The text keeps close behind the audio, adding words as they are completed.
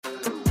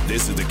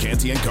This is the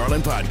Canty and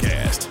Carlin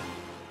podcast.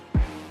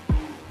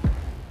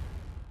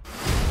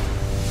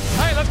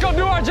 Hey, let's go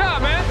do our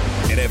job, man.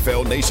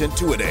 NFL Nation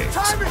Two-A-Days.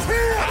 Time is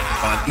here.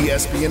 On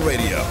ESPN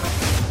Radio.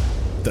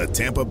 The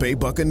Tampa Bay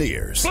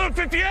Buccaneers. Blue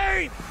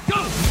 58,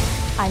 go!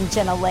 I'm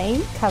Jenna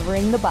Lane,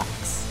 covering the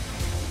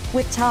Bucs.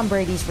 With Tom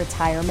Brady's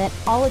retirement,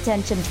 all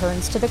attention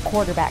turns to the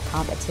quarterback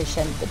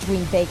competition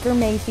between Baker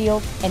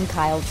Mayfield and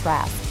Kyle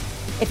Trask,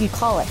 if you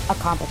call it a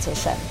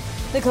competition.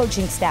 The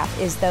coaching staff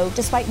is, though,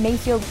 despite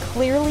Mayfield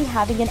clearly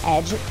having an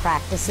edge at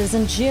practices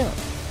in June.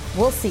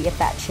 We'll see if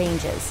that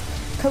changes.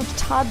 Coach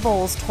Todd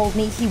Bowles told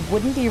me he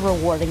wouldn't be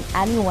rewarding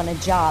anyone a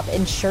job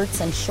in shirts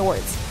and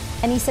shorts,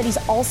 and he said he's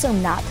also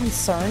not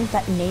concerned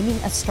that naming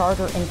a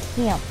starter in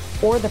camp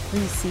or the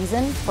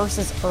preseason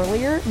versus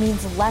earlier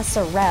means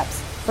lesser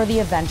reps for the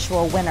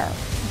eventual winner.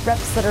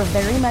 Reps that are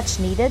very much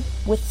needed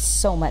with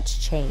so much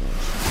change.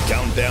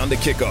 Countdown to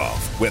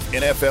kickoff with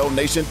NFL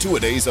Nation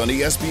Two-A-Days on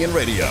ESPN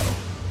Radio.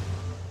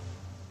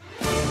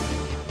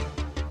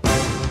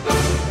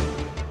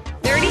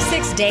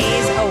 36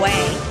 days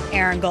away,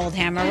 Aaron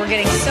Goldhammer. We're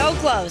getting so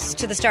close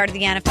to the start of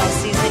the NFL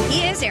season.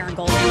 He is Aaron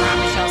Goldhammer. I'm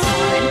Michelle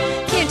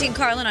Solomon. Canty and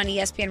Carlin on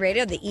ESPN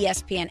Radio, the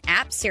ESPN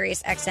app,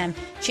 Sirius XM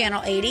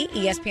Channel 80.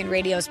 ESPN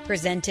Radio is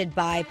presented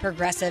by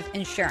Progressive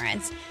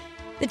Insurance.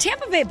 The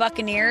Tampa Bay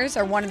Buccaneers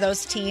are one of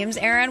those teams,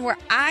 Aaron, where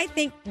I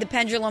think the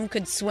pendulum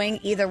could swing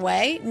either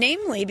way,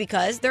 namely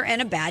because they're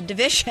in a bad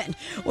division.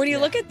 When you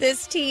look at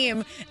this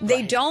team,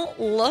 they don't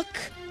look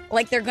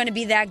like they're going to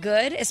be that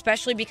good,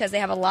 especially because they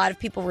have a lot of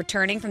people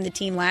returning from the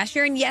team last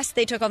year. And yes,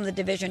 they took home the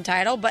division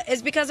title, but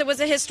it's because it was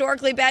a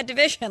historically bad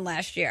division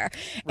last year.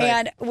 Right.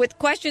 And with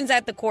questions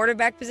at the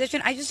quarterback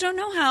position, I just don't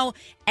know how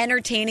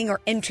entertaining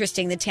or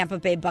interesting the Tampa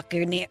Bay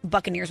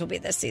Buccaneers will be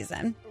this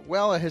season.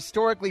 Well, a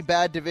historically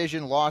bad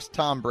division lost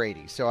Tom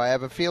Brady, so I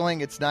have a feeling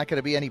it's not going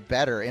to be any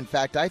better. In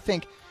fact, I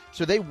think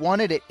so. They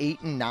won it at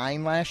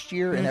 8-9 last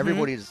year, and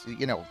everybody's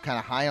kind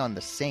of high on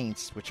the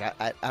Saints, which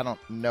I don't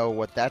know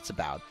what that's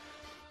about.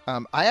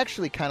 I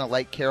actually kind of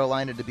like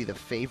Carolina to be the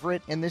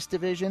favorite in this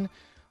division,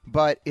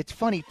 but it's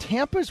funny.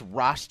 Tampa's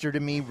roster to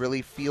me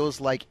really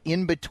feels like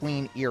in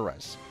between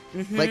eras.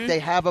 Like they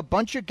have a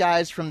bunch of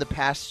guys from the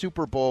past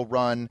Super Bowl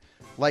run,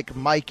 like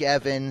Mike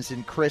Evans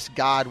and Chris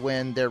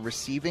Godwin, their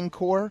receiving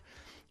core.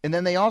 And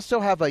then they also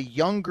have a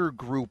younger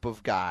group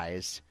of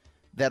guys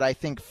that I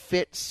think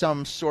fit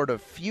some sort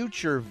of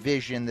future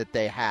vision that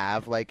they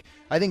have. Like,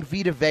 I think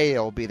Vita Vea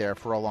will be there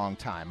for a long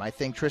time. I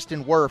think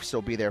Tristan Wirfs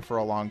will be there for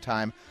a long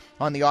time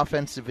on the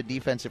offensive and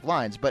defensive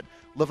lines. But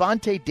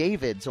Levante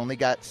David's only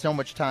got so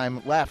much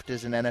time left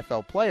as an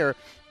NFL player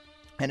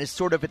and is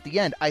sort of at the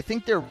end. I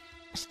think their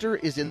roster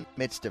is in the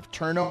midst of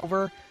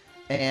turnover,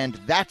 and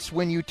that's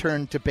when you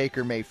turn to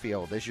Baker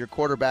Mayfield as your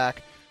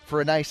quarterback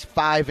for a nice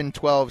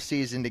 5-12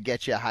 season to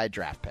get you a high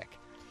draft pick.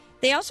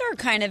 They also are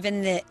kind of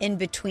in the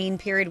in-between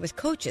period with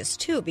coaches,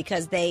 too,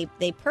 because they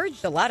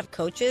purged a lot of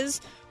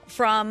coaches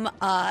from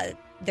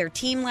their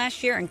team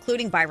last year,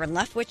 including Byron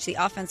Leftwich, the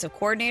offensive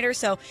coordinator.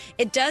 So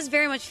it does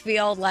very much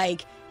feel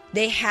like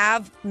they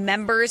have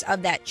members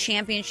of that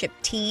championship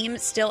team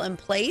still in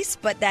place,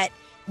 but that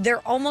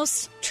they're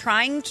almost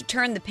trying to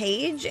turn the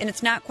page, and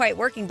it's not quite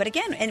working. But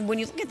again, and when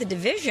you look at the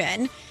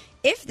division,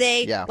 if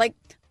they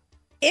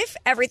if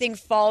everything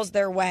falls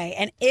their way,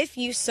 and if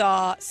you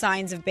saw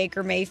signs of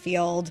Baker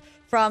Mayfield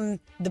from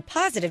the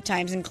positive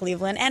times in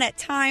Cleveland and at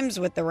times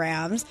with the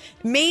Rams,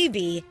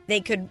 maybe they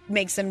could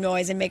make some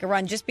noise and make a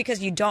run just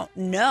because you don't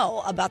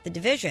know about the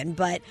division.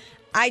 But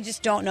I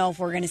just don't know if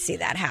we're going to see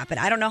that happen.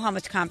 I don't know how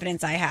much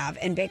confidence I have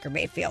in Baker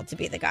Mayfield to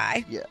be the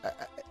guy. Yeah,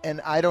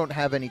 and I don't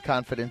have any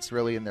confidence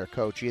really in their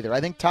coach either.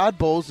 I think Todd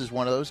Bowles is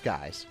one of those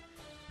guys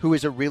who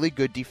is a really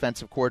good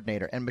defensive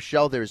coordinator. And,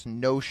 Michelle, there's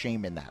no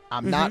shame in that.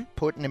 I'm not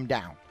putting him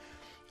down.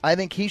 I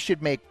think he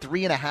should make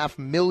 $3.5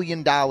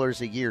 million a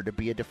year to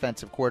be a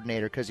defensive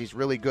coordinator because he's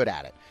really good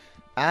at it.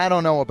 I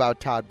don't know about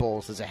Todd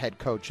Bowles as a head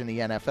coach in the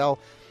NFL.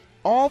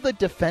 All the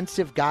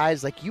defensive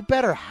guys, you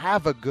better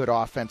have a good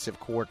offensive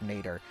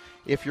coordinator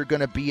if you're going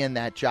to be in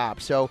that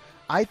job. So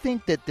I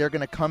think that they're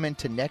going to come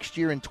into next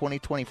year in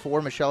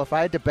 2024, Michelle, if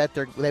I had to bet,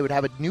 they would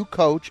have a new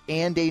coach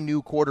and a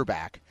new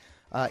quarterback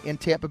in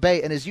Tampa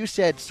Bay. And as you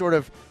said, sort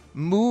of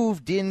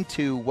moved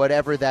into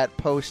whatever that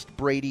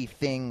post-Brady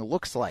thing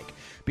looks like.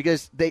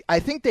 Because I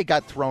think they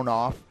got thrown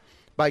off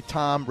by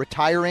Tom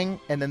retiring,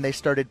 and then they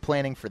started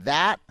planning for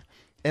that,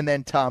 and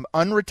then Tom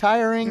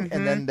unretiring,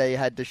 and then they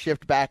had to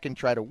shift back and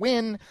try to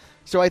win.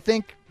 So I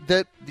think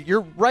that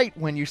you're right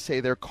when you say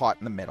they're caught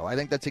in the middle. I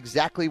think that's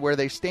exactly where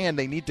they stand.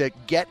 They need to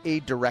get a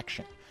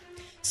direction.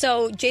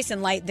 So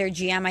Jason Light, their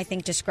GM, I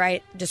think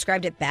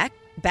described it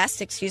best.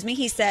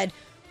 He said,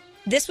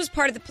 this was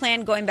part of the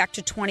plan going back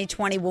to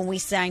 2020 when we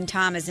signed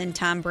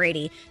Tom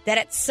Brady, that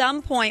at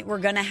some point we're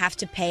going to have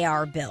to pay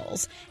our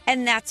bills.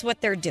 And that's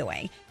what they're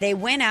doing. They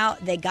went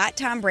out, they got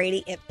Tom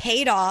Brady, it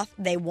paid off,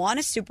 they won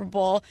a Super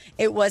Bowl.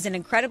 It was an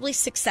incredibly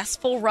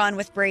successful run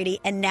with Brady,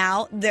 and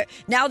now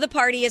the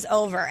party is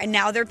over, and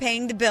now they're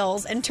paying the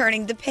bills and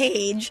turning the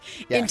page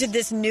into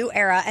this new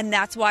era. And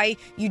that's why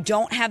you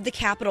don't have the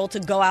capital to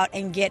go out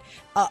and get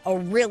a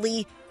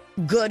really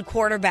good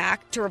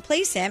quarterback to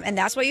replace him, and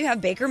that's why you have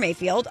Baker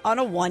Mayfield on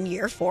a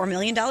 1-year, $4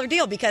 million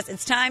deal, because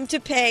it's time to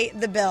pay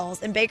the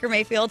bills, and Baker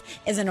Mayfield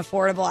is an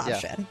affordable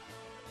option.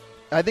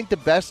 I think the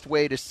best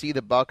way to see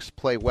the Bucs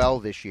play well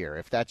this year,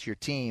 if that's your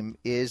team,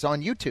 is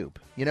on YouTube.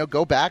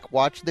 Go back,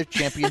 watch the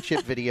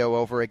championship video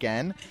over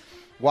again,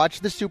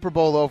 watch the Super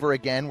Bowl over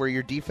again where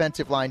your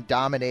defensive line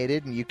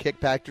dominated and you kicked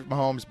Patrick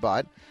Mahomes'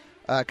 butt.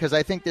 Because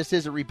I think this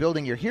is a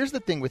rebuilding year. Here's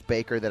the thing with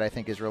Baker that I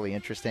think is really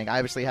interesting. I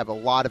obviously have a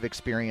lot of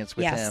experience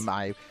with him.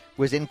 I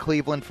was in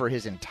Cleveland for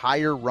his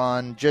entire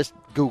run. Just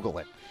Google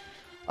it.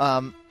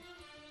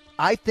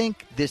 I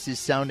think this is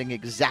sounding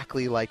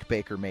exactly like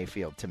Baker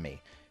Mayfield to me.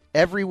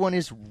 Everyone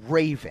is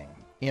raving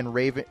in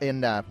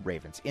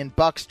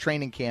Bucs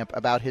training camp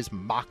about his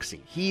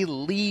moxie. He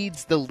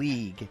leads the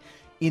league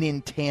in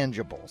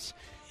intangibles.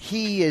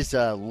 He is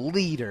a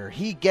leader.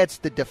 He gets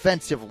the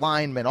defensive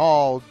linemen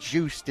all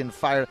juiced and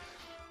fired.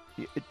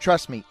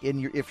 Trust me,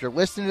 if you're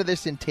listening to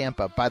this in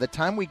Tampa, by the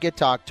time we get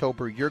to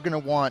October, you're going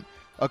to want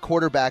a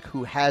quarterback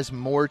who has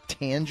more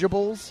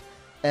tangibles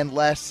and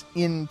less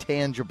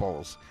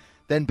intangibles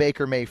than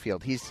Baker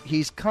Mayfield.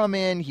 He's come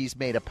in. He's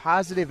made a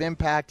positive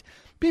impact.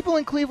 People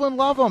in Cleveland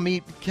love him.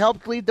 He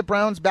helped lead the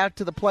Browns back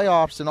to the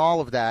playoffs and all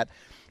of that.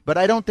 But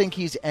I don't think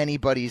he's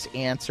anybody's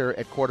answer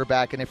at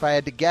quarterback. And if I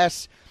had to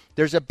guess,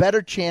 there's a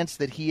better chance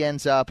that he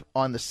ends up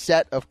on the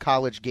set of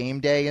College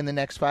Game Day in the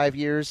next 5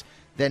 years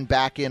than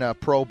back in a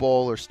Pro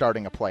Bowl or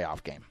starting a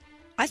playoff game.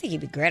 I think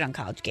he'd be great on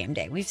College Game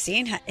Day. We've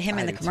seen him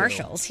in the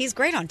commercials. He's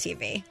great on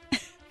TV.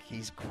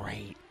 He's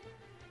great.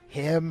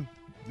 Him,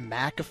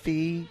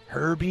 McAfee,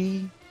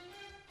 Herbie,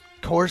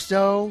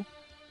 Corso,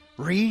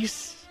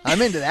 Reese. I'm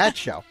into that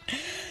show.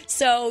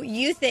 So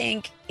you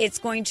think it's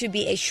going to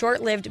be a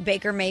short-lived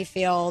Baker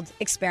Mayfield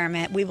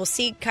experiment. We will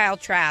see Kyle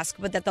Trask,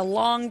 but that the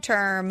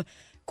long-term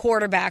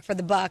quarterback for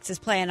the Bucs is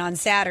playing on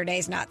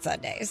Saturdays, not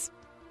Sundays.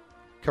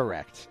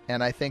 Correct.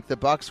 And I think the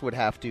Bucs would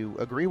have to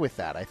agree with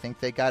that. I think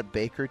they got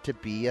Baker to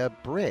be a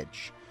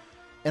bridge.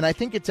 And I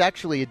think it's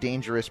actually a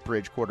dangerous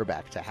bridge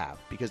quarterback to have,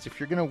 because if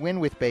you're going to win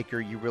with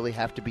Baker, you really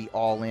have to be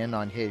all in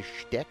on his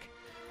shtick.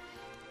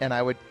 And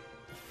I would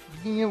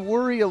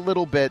worry a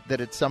little bit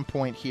that at some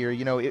point here,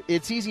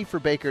 it's easy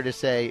for Baker to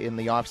say in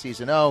the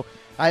offseason, oh,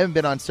 I haven't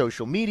been on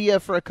social media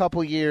for a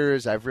couple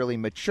years. I've really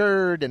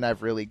matured and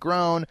I've really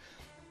grown.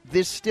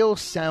 This still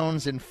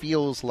sounds and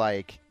feels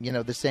like,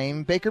 the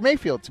same Baker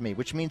Mayfield to me,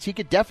 which means he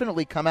could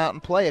definitely come out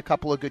and play a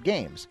couple of good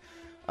games.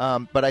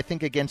 But I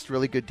think against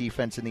really good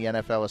defense in the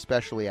NFL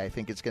especially, I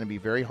think it's going to be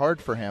very hard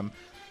for him.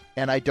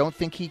 And I don't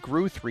think he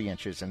grew 3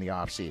 inches in the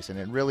offseason.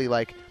 And really,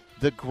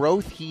 the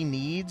growth he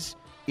needs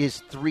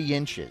is 3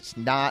 inches,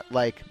 not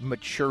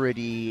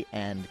maturity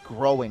and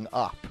growing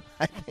up.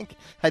 I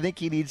think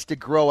he needs to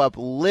grow up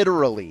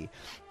literally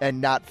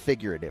and not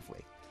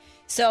figuratively.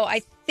 So I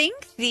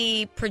think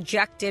the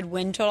projected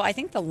win total, I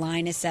think the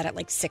line is set at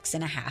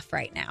 6.5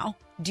 right now.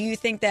 Do you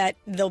think that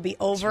they'll be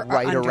over or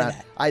under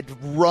that? I'd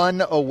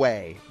run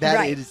away.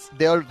 That is,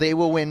 they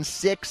will win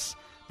 6.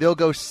 They'll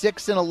go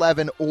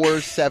 6-11 or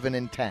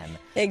 7-10.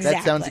 Exactly.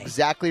 That sounds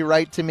exactly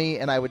right to me,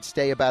 and I would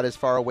stay about as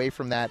far away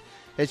from that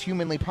as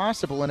humanly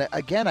possible. And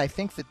again, I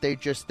think that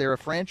they're a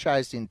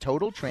franchise in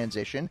total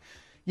transition.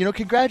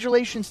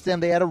 Congratulations to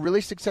them. They had a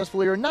really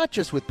successful year, not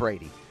just with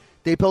Brady.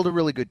 They built a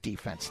really good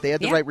defense. They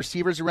had the right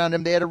receivers around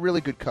him. They had a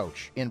really good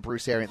coach in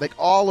Bruce Arians.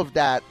 All of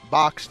that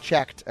box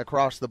checked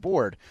across the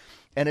board.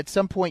 And at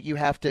some point, you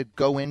have to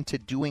go into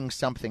doing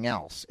something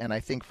else. And I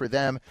think for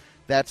them,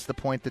 that's the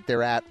point that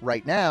they're at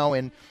right now.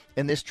 And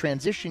in this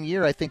transition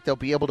year, I think they'll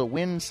be able to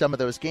win some of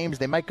those games.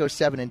 They might go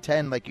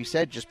 7-10, like you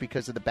said, just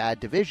because of the bad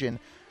division.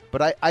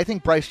 But I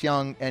think Bryce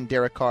Young and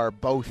Derek Carr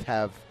both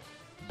have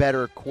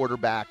better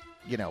quarterback,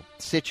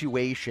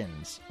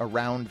 situations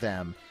around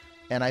them.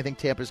 And I think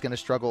Tampa's going to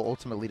struggle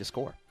ultimately to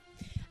score.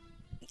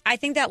 I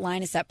think that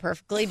line is set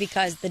perfectly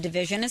because the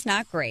division is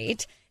not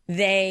great.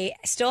 They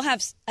still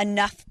have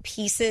enough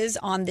pieces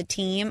on the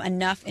team,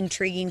 enough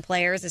intriguing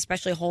players,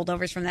 especially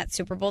holdovers from that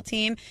Super Bowl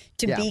team,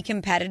 to be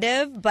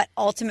competitive. But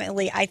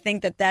ultimately, I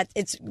think that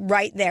it's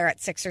right there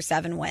at 6 or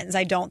 7 wins.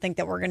 I don't think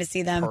that we're going to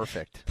see them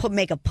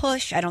make a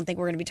push. I don't think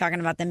we're going to be talking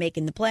about them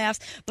making the playoffs.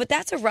 But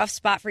that's a rough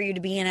spot for you to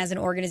be in as an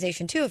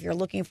organization, too, if you're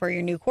looking for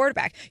your new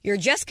quarterback. You're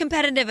just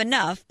competitive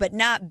enough, but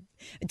not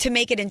to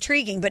make it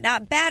intriguing, but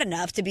not bad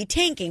enough to be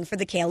tanking for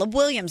the Caleb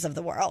Williams of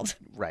the world.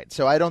 Right.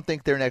 So I don't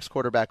think their next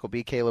quarterback will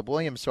be Caleb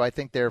Williams. So I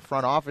think their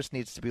front office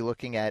needs to be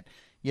looking at,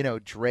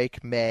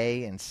 Drake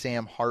May and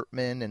Sam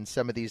Hartman and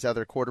some of these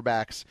other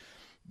quarterbacks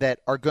that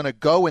are going to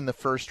go in the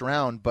first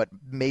round, but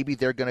maybe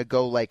they're going to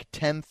go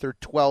 10th or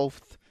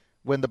 12th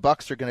when the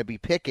Bucs are going to be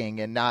picking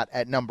and not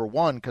at number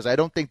one, because I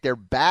don't think they're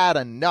bad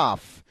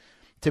enough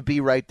to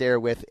be right there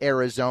with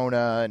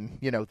Arizona and,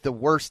 the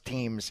worst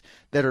teams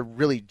that are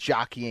really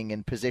jockeying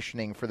and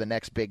positioning for the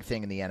next big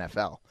thing in the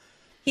NFL.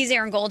 He's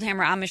Aaron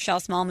Goldhammer. I'm Michelle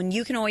Smallman.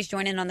 You can always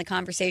join in on the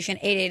conversation.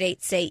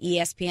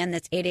 888-SAY-ESPN.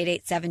 That's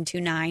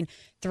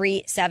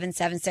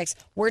 888-729-3776.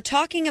 We're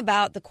talking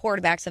about the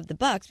quarterbacks of the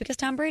Bucs because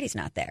Tom Brady's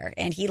not there,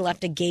 and he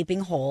left a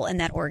gaping hole in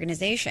that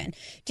organization.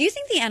 Do you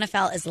think the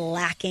NFL is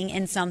lacking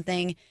in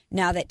something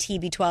now that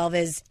TB12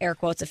 is, air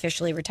quotes,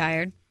 officially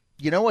retired?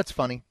 You know what's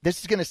funny? This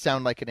is going to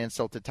sound like an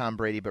insult to Tom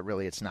Brady, but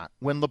really it's not.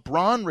 When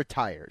LeBron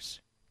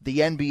retires, the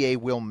NBA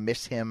will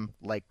miss him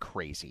like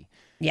crazy.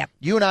 Yep.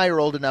 You and I are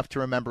old enough to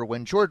remember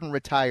when Jordan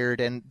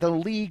retired and the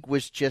league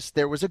was just,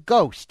 there was a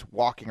ghost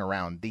walking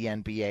around the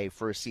NBA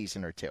for a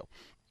season or two.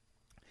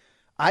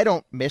 I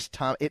don't miss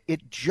Tom.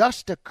 It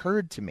just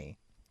occurred to me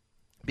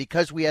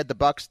because we had the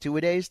Bucs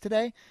two-a-days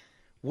today.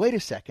 Wait a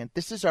second.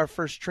 This is our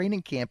first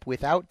training camp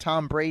without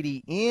Tom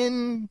Brady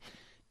in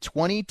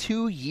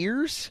 22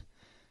 years?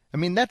 I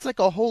mean, that's like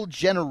a whole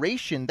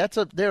generation.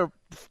 There are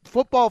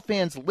football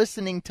fans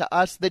listening to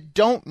us that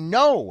don't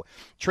know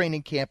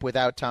training camp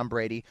without Tom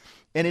Brady.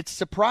 And it's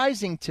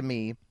surprising to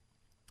me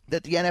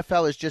that the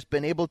NFL has just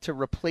been able to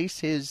replace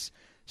his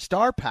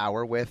star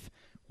power with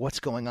what's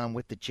going on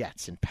with the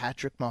Jets and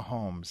Patrick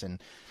Mahomes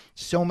and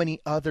so many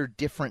other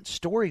different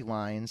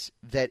storylines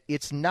that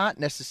it's not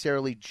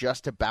necessarily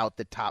just about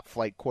the top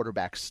flight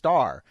quarterback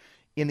star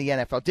in the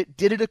NFL.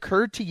 Did it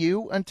occur to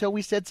you until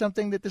we said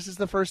something that this is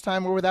the first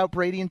time we're without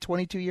Brady in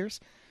 22 years?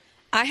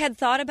 I had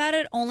thought about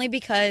it only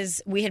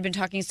because we had been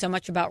talking so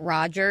much about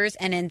Rodgers,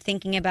 and in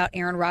thinking about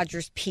Aaron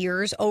Rodgers'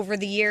 peers over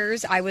the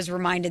years, I was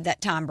reminded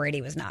that Tom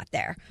Brady was not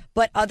there.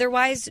 But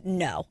otherwise,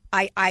 no,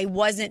 I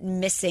wasn't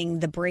missing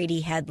the Brady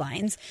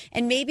headlines.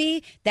 And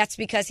maybe that's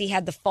because he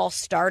had the false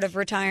start of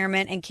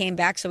retirement and came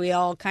back, so we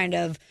all kind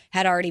of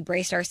had already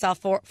braced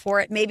ourselves for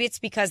it. Maybe it's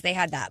because they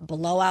had that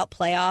blowout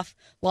playoff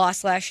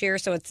loss last year,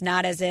 so it's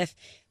not as if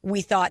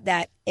we thought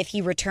that if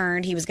he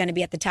returned, he was going to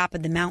be at the top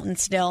of the mountain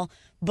still.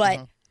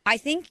 But I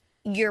think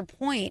your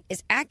point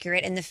is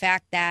accurate in the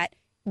fact that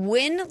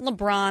when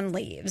LeBron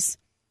leaves,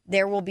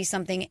 there will be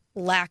something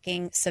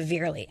lacking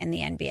severely in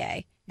the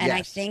NBA. And yes.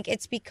 I think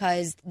it's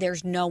because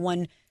there's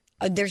not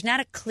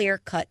a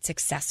clear-cut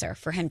successor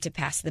for him to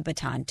pass the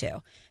baton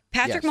to.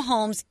 Patrick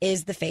Mahomes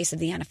is the face of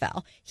the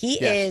NFL. He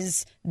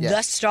is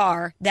the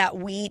star that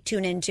we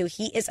tune into.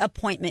 He is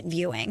appointment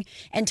viewing.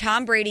 And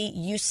Tom Brady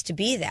used to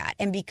be that.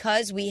 And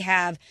because we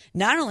have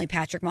not only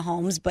Patrick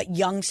Mahomes, but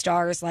young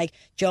stars like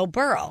Joe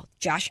Burrow,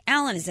 Josh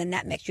Allen is in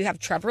that mix. You have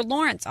Trevor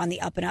Lawrence on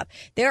the up and up.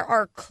 There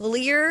are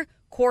clear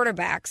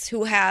quarterbacks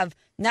who have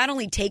not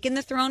only taken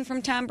the throne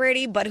from Tom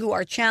Brady, but who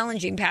are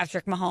challenging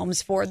Patrick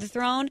Mahomes for the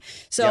throne.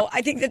 So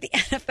I think that the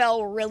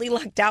NFL really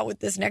lucked out with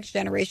this next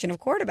generation of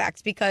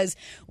quarterbacks because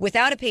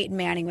without a Peyton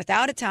Manning,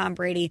 without a Tom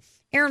Brady,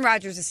 Aaron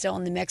Rodgers is still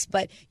in the mix.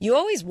 But you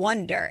always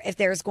wonder if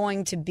there's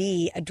going to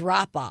be a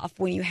drop-off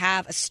when you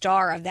have a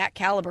star of that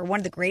caliber, one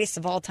of the greatest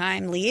of all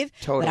time, leave.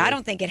 Totally. But I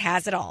don't think it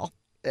has at all.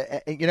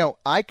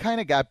 I kind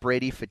of got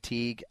Brady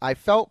fatigue. I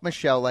felt,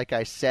 Michelle, like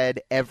I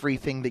said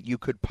everything that you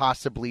could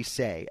possibly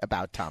say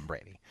about Tom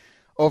Brady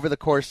over the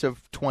course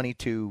of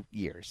 22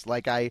 years.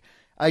 Like I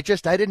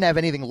didn't have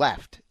anything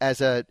left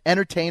as an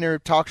entertainer,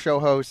 talk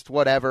show host,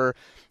 whatever.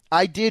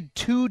 I did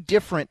 2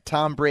 different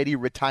Tom Brady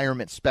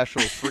retirement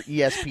specials for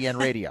ESPN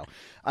Radio.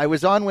 I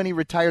was on when he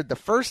retired the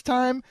first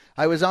time.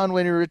 I was on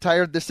when he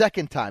retired the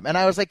second time. And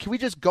I was like, can we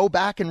just go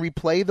back and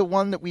replay the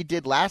one that we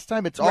did last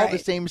time? It's all the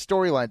same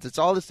storylines. It's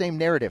all the same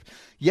narrative.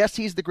 Yes,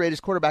 he's the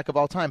greatest quarterback of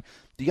all time.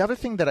 The other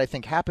thing that I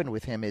think happened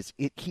with him is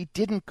he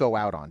didn't go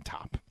out on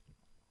top.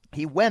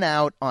 He went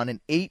out on an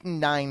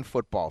 8-9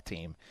 football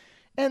team.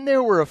 And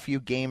there were a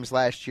few games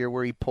last year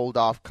where he pulled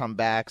off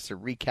comebacks or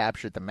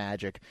recaptured the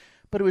magic.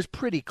 But it was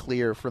pretty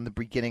clear from the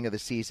beginning of the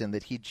season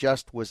that he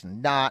just was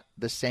not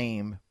the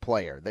same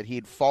player, that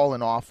he'd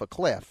fallen off a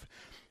cliff,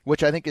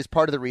 which I think is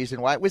part of the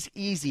reason why it was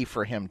easy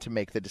for him to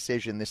make the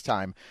decision this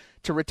time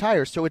to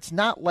retire. So it's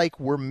not like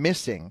we're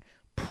missing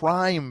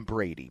prime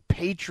Brady,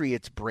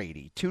 Patriots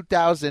Brady,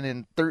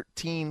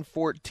 2013,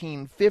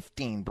 14,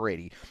 15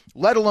 Brady,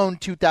 let alone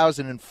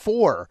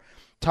 2004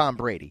 Tom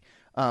Brady.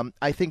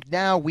 I think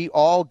now we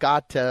all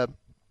got to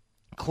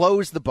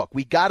close the book.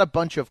 We got a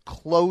bunch of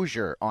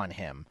closure on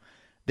him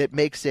that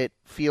makes it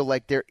feel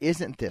like there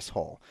isn't this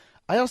hole.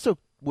 I also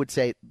would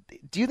say,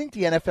 do you think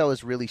the NFL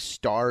is really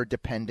star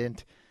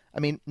dependent? I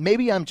mean,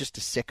 maybe I'm just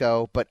a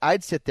sicko, but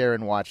I'd sit there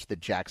and watch the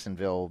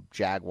Jacksonville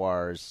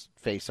Jaguars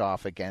face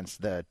off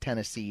against the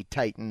Tennessee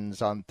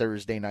Titans on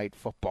Thursday Night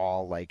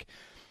Football. Like,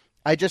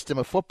 I just am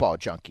a football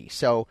junkie.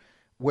 So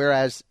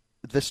whereas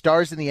the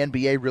stars in the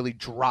NBA really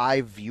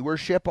drive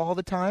viewership all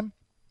the time,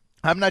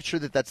 I'm not sure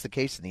that that's the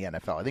case in the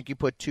NFL. I think you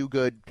put 2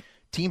 good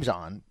teams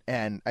on,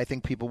 and I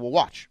think people will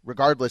watch,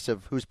 regardless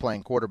of who's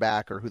playing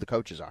quarterback or who the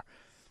coaches are.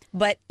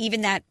 But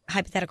even that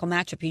hypothetical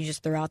matchup you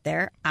just threw out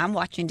there, I'm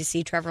watching to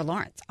see Trevor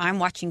Lawrence. I'm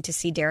watching to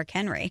see Derrick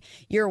Henry.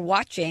 You're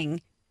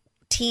watching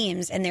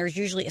teams, and there's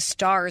usually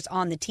stars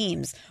on the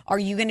teams. Are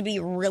you going to be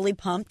really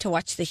pumped to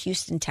watch the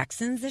Houston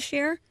Texans this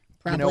year?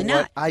 Probably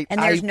not.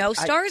 There's no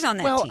stars on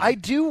that team. Well, I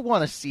do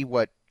want to see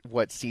what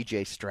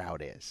C.J.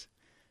 Stroud is.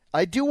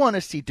 I do want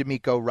to see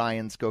D'Amico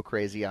Ryans go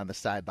crazy on the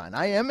sideline.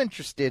 I am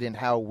interested in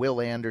how Will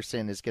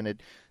Anderson is going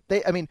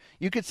to –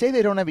 you could say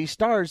they don't have any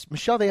stars.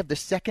 Michelle, they have the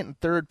second and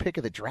third pick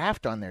of the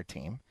draft on their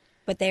team.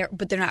 But they're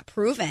not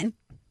proven.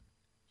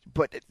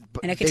 But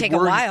and it could take a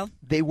while.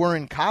 They were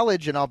in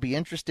college, and I'll be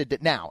interested.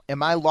 Now,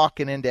 am I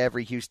locking into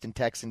every Houston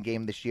Texan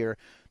game this year?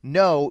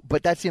 No,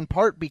 but that's in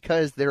part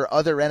because there are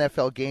other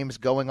NFL games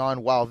going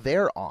on while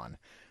they're on.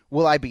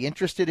 Will I be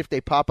interested if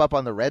they pop up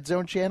on the Red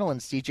Zone channel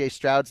and C.J.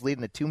 Stroud's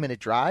leading a 2-minute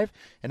drive,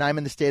 and I'm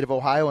in the state of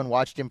Ohio and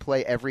watched him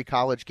play every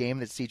college game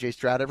that C.J.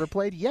 Stroud ever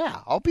played?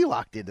 Yeah, I'll be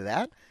locked into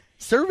that.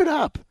 Serve it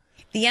up.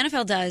 The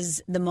NFL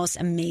does the most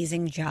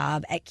amazing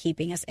job at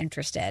keeping us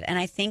interested. And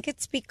I think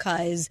it's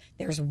because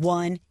there's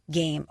one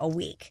game a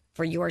week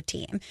for your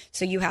team.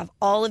 So you have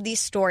all of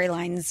these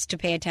storylines to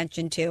pay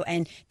attention to.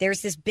 And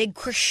there's this big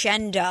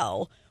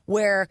crescendo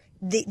where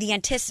the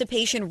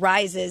anticipation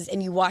rises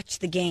and you watch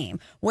the game.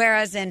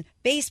 Whereas in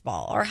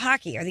baseball or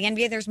hockey or the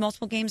NBA, there's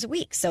multiple games a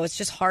week. So it's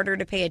just harder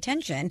to pay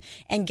attention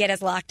and get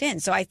as locked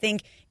in. So I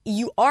think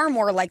you are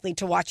more likely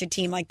to watch a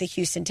team like the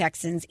Houston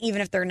Texans,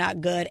 even if they're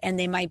not good and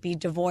they might be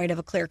devoid of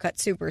a clear-cut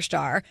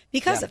superstar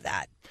because of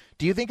that.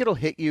 Do you think it'll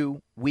hit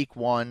you week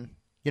one?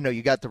 You know,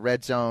 you got the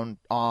Red Zone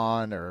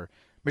on, or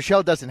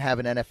Michelle doesn't have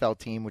an NFL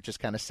team, which is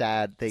kind of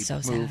sad. They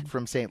moved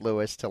from St.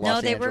 Louis to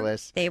Los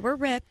Angeles. They were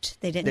ripped.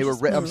 They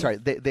didn't. I'm sorry.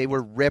 They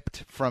were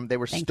ripped from. They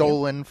were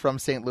stolen from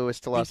St. Louis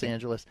to Los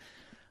Angeles.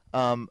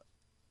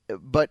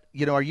 But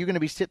are you going to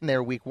be sitting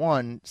there week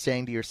one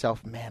saying to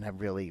yourself, "Man,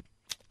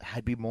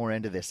 I'd be more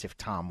into this if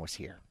Tom was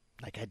here."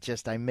 Like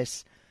I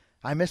miss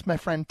my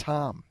friend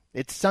Tom.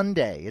 It's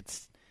Sunday.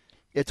 It's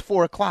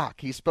 4:00.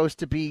 He's supposed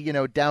to be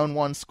down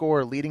one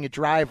score, leading a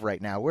drive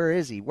right now. Where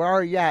is he? Where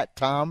are you at,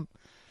 Tom?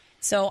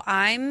 So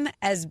I'm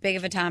as big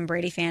of a Tom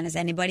Brady fan as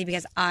anybody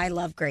because I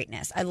love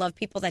greatness. I love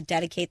people that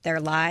dedicate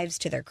their lives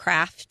to their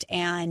craft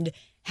and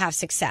have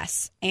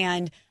success.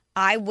 And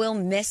I will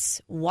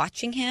miss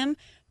watching him,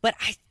 but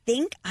I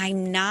think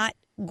I'm not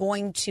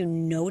going to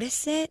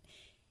notice it.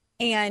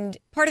 And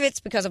part of it's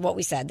because of what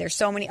we said. There's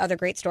so many other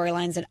great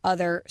storylines and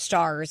other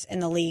stars in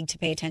the league to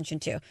pay attention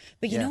to.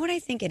 But you know what I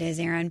think it is,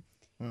 Aaron?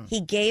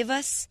 He gave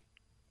us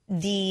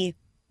the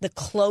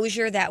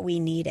closure that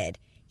we needed.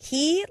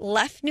 He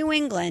left New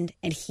England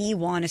and he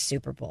won a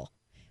Super Bowl.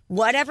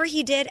 Whatever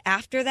he did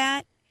after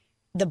that,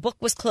 the book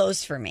was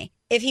closed for me.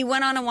 If he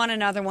went on and won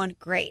another one,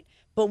 great.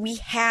 But we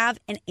have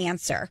an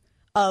answer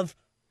of,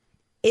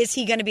 is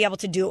he going to be able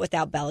to do it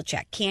without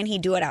Belichick? Can he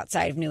do it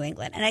outside of New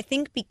England? And I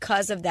think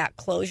because of that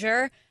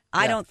closure,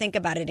 I don't think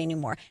about it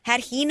anymore. Had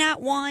he not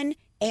won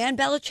and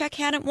Belichick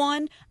hadn't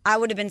won, I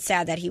would have been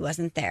sad that he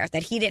wasn't there,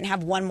 that he didn't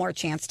have one more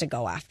chance to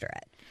go after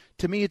it.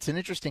 To me, it's an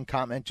interesting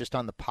comment just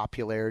on the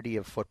popularity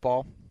of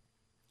football,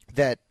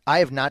 that I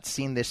have not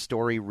seen this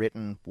story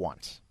written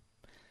once.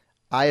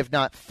 I have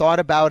not thought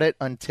about it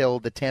until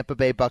the Tampa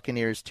Bay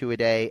Buccaneers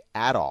 2-a-day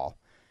at all.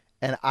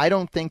 And I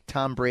don't think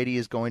Tom Brady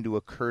is going to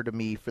occur to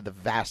me for the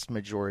vast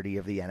majority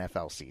of the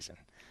NFL season.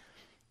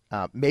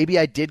 Maybe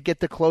I did get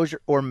the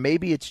closure, or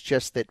maybe it's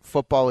just that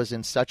football is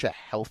in such a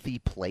healthy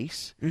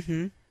place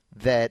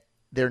that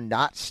they're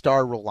not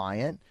star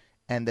reliant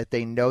and that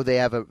they know they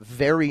have a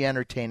very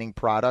entertaining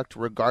product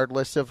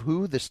regardless of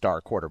who the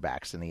star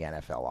quarterbacks in the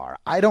NFL are.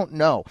 I don't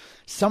know.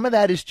 Some of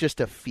that is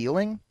just a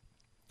feeling,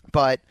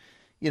 but,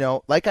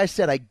 like I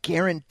said, I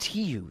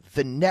guarantee you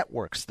the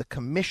networks, the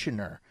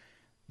commissioner,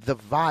 the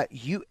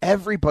vibe,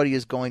 everybody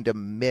is going to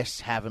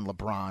miss having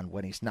LeBron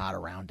when he's not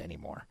around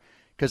anymore.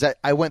 Because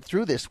I went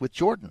through this with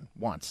Jordan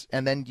once,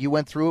 and then you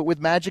went through it with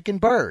Magic and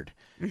Bird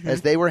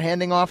as they were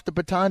handing off the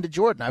baton to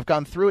Jordan. I've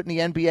gone through it in the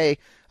NBA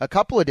a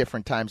couple of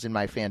different times in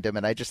my fandom,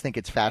 and I just think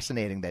it's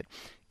fascinating that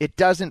it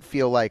doesn't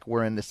feel like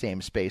we're in the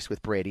same space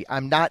with Brady.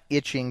 I'm not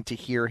itching to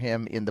hear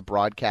him in the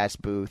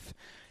broadcast booth,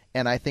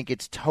 and I think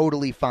it's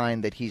totally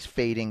fine that he's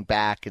fading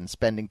back and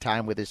spending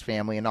time with his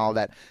family and all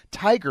that.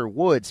 Tiger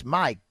Woods,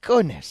 my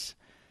goodness.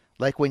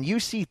 Like when you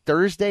see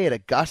Thursday at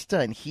Augusta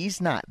and he's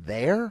not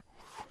there,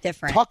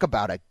 different. Talk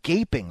about a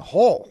gaping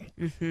hole.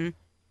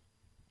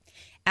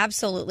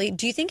 Absolutely.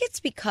 Do you think it's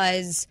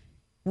because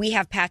we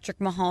have Patrick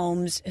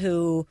Mahomes,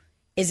 who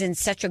is in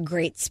such a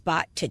great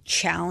spot to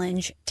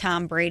challenge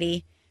Tom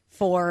Brady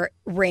for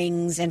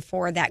rings and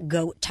for that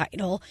GOAT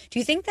title? Do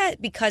you think that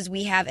because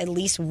we have at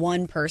least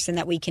one person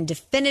that we can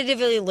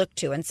definitively look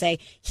to and say,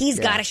 he's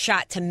got a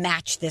shot to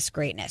match this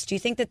greatness? Do you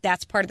think that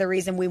that's part of the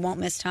reason we won't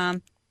miss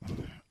Tom?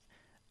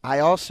 I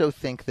also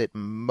think that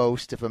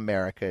most of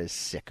America is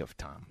sick of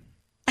Tom.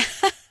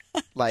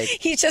 Like,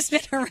 he's just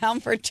been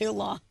around for too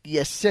long.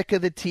 Yeah, sick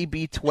of the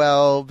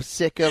TB12,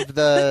 sick of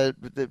the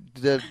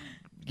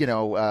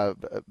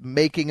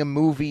making a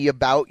movie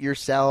about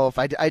yourself.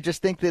 I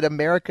just think that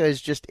America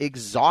is just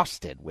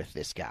exhausted with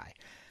this guy.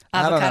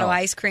 Avocado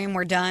ice cream,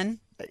 we're done.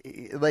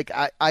 Like,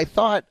 I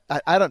thought,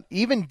 I don't,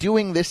 even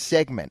doing this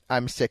segment,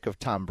 I'm sick of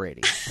Tom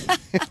Brady.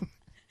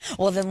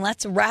 Well, then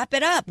let's wrap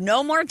it up.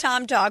 No more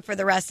Tom talk for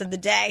the rest of the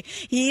day.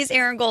 He's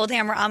Aaron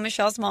Goldhammer. I'm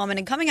Michelle Smallman.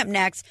 And coming up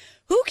next,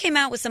 who came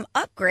out with some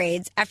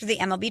upgrades after the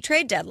MLB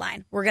trade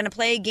deadline? We're going to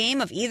play a game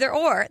of either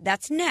or.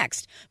 That's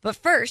next. But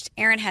first,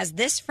 Aaron has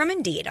this from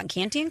Indeed on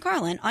Canty and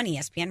Carlin on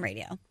ESPN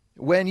Radio.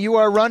 When you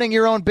are running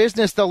your own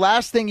business, the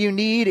last thing you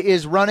need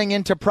is running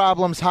into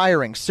problems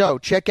hiring. So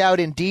check out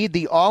Indeed,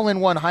 the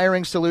all-in-one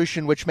hiring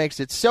solution, which makes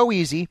it so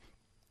easy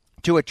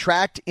to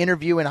attract,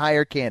 interview, and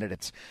hire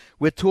candidates.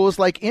 With tools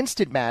like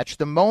Instant Match,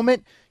 the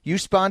moment you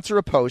sponsor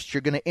a post,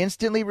 you're going to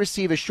instantly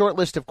receive a short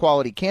list of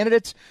quality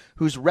candidates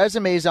whose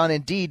resumes on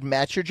Indeed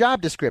match your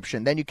job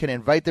description. Then you can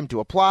invite them to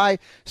apply,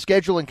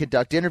 schedule, and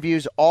conduct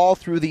interviews all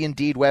through the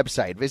Indeed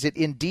website. Visit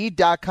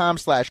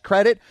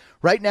Indeed.com/credit.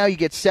 Right now, you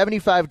get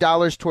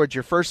 $75 towards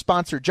your first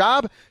sponsored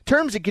job.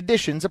 Terms and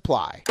conditions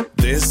apply.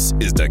 This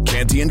is the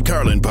Canty and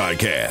Carlin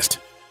podcast.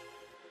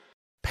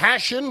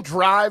 Passion,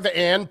 drive,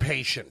 and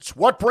patience.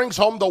 What brings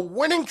home the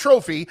winning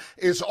trophy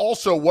is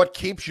also what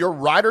keeps your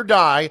ride or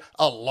die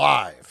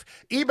alive.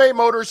 eBay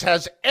Motors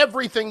has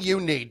everything you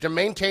need to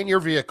maintain your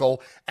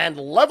vehicle and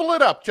level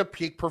it up to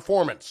peak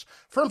performance.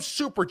 From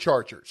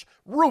superchargers,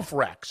 roof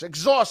racks,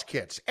 exhaust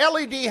kits,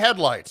 LED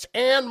headlights,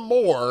 and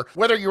more.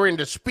 Whether you're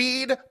into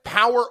speed,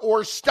 power,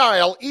 or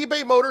style,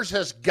 eBay Motors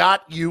has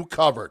got you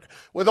covered.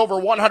 With over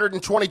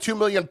 122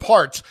 million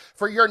parts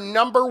for your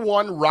number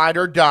one ride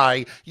or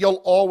die,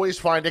 you'll always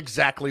find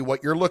exactly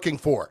what you're looking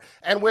for.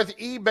 And with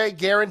eBay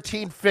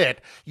Guaranteed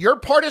Fit, your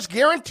part is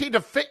guaranteed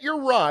to fit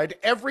your ride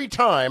every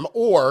time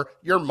or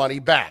your money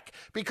back.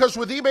 Because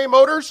with eBay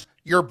Motors,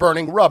 you're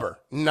burning rubber,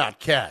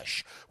 not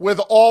cash. With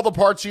all the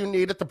parts you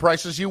need at the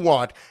prices you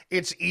want,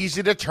 it's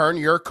easy to turn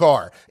your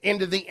car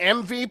into the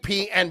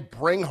MVP and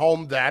bring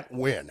home that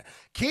win.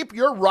 Keep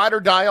your ride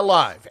or die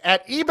alive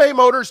at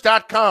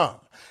ebaymotors.com.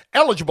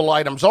 Eligible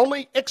items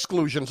only.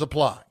 Exclusions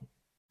apply.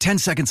 10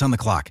 seconds on the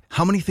clock.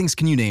 How many things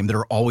can you name that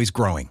are always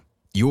growing?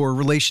 Your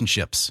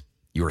relationships,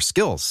 your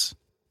skills,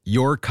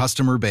 your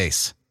customer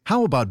base.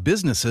 How about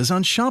businesses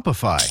on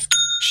Shopify?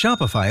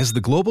 Shopify is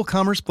the global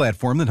commerce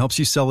platform that helps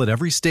you sell at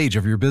every stage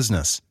of your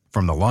business.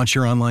 From the launch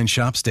your online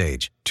shop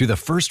stage, to the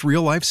first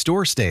real-life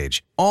store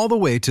stage, all the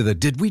way to the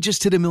did we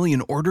just hit a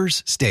million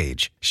orders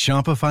stage.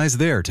 Shopify's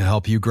there to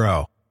help you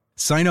grow.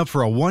 Sign up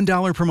for a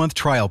 $1 per month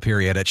trial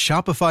period at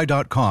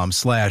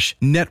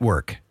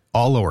shopify.com/network,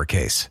 all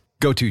lowercase.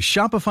 Go to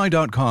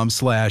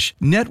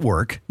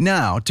shopify.com/network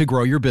now to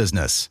grow your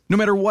business, no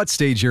matter what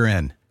stage you're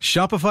in.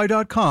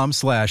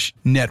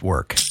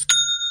 Shopify.com/network.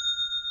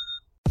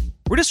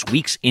 We're just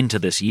weeks into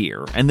this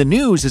year, and the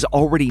news is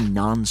already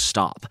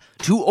nonstop.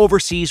 2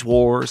 overseas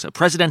wars, a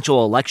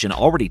presidential election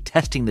already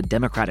testing the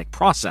democratic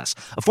process,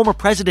 a former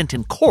president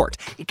in court.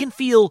 It can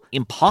feel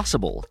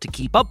impossible to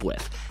keep up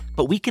with,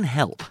 but we can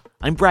help.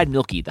 I'm Brad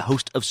Mielke, the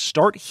host of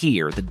Start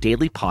Here, the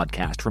daily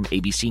podcast from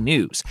ABC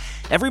News.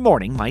 Every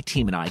morning, my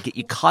team and I get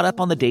you caught up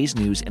on the day's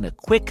news in a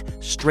quick,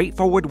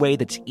 straightforward way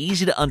that's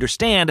easy to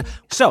understand.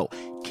 So,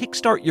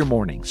 kickstart your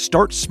morning.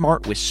 Start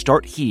smart with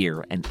Start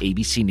Here and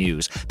ABC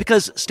News,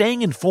 because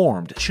staying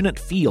informed shouldn't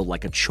feel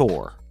like a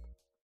chore.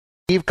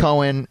 Steve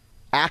Cohen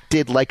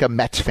acted like a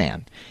Mets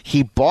fan.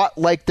 He bought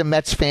like the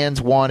Mets fans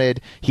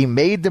wanted. He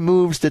made the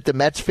moves that the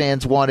Mets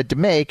fans wanted to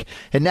make.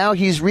 And now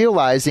he's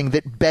realizing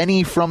that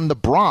Benny from the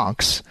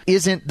Bronx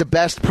isn't the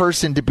best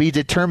person to be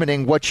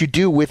determining what you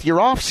do with your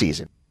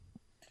offseason.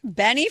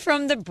 Benny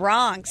from the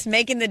Bronx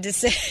making the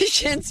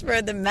decisions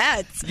for the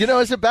Mets. You know,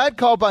 it's a bad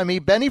call by me.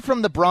 Benny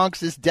from the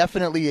Bronx is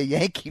definitely a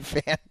Yankee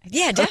fan.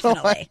 Yeah,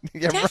 definitely.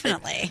 Yeah,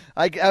 definitely.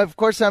 Right. Of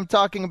course, I'm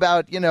talking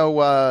about,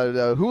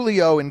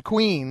 Julio in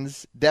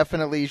Queens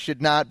definitely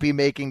should not be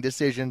making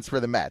decisions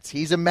for the Mets.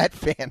 He's a Met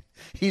fan.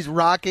 He's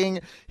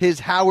rocking his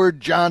Howard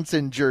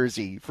Johnson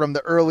jersey from the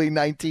early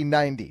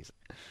 1990s.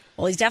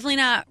 Well, he's definitely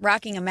not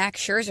rocking a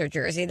Max Scherzer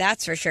jersey,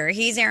 that's for sure.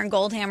 He's Aaron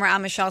Goldhammer.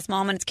 I'm Michelle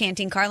Smallman. It's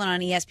Canty and Carlin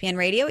on ESPN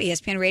Radio.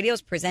 ESPN Radio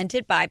is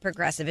presented by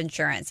Progressive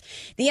Insurance.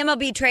 The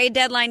MLB trade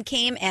deadline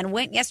came and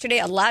went yesterday.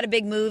 A lot of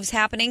big moves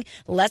happening.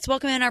 Let's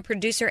welcome in our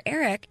producer,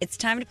 Eric. It's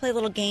time to play a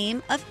little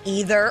game of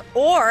either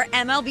or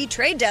MLB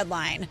trade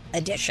deadline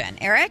edition.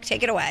 Eric,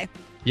 take it away.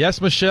 Yes,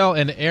 Michelle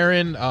and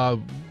Aaron,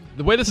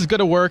 the way this is going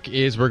to work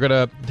is we're going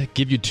to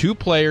give you 2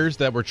 players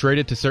that were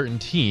traded to certain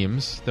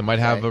teams that might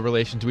have a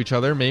relation to each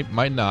other,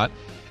 might not.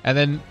 And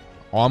then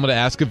all I'm going to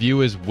ask of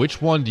you is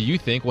which one do you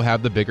think will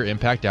have the bigger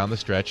impact down the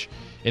stretch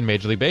in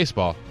Major League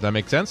Baseball? Does that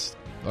make sense?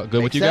 Good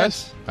Makes with you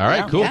sense. guys? All right,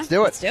 Yeah, cool. yeah, Let's do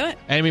it. Let's do it.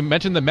 And we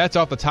mentioned the Mets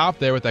off the top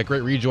there with that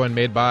great rejoin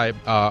made by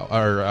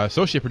our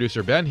associate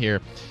producer, Ben,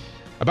 here,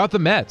 about the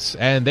Mets.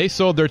 And they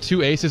sold their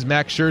 2 aces,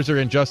 Max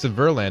Scherzer and Justin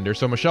Verlander.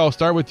 So, Michelle, I'll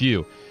start with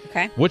you.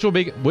 Okay. Which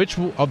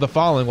of the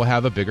following will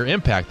have a bigger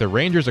impact? The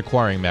Rangers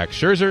acquiring Max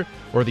Scherzer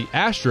or the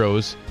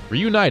Astros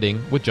reuniting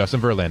with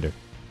Justin Verlander?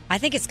 I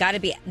think it's got to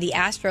be the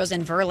Astros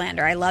and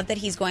Verlander. I love that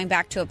he's going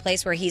back to a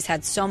place where he's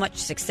had so much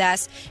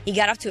success. He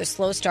got off to a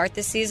slow start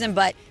this season,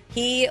 but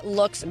he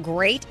looks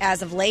great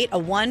as of late. A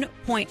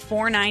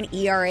 1.49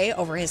 ERA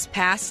over his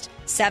past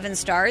 7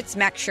 starts.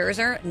 Max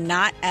Scherzer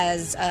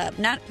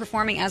not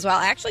performing as well.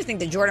 I actually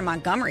think the Jordan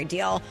Montgomery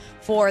deal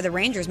for the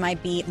Rangers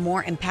might be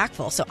more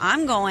impactful. So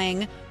I'm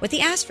going with the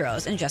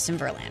Astros and Justin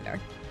Verlander.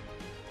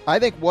 I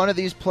think one of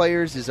these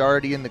players is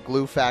already in the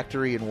glue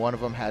factory and one of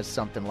them has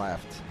something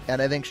left.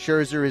 And I think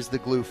Scherzer is the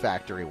glue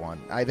factory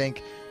one. I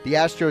think the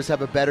Astros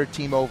have a better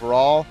team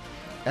overall.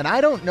 And I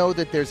don't know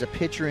that there's a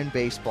pitcher in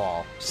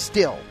baseball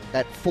still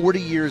at 40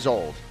 years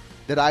old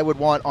that I would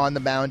want on the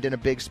mound in a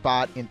big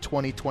spot in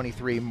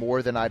 2023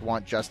 more than I'd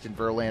want Justin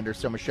Verlander.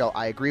 So, Michelle,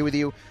 I agree with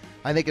you.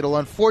 I think it'll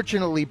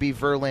unfortunately be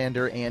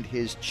Verlander and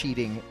his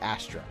cheating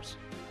Astros.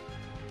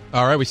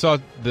 All right, we saw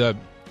the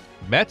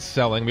Mets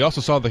selling. We also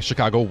saw the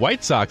Chicago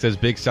White Sox as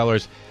big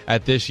sellers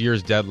at this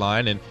year's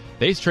deadline, and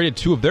they traded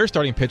 2 of their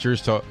starting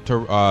pitchers to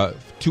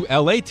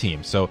LA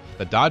teams. So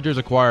the Dodgers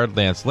acquired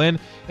Lance Lynn,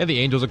 and the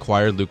Angels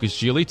acquired Lucas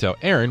Giolito.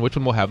 Aaron, which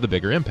one will have the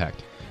bigger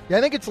impact? Yeah,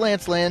 I think it's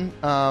Lance Lynn,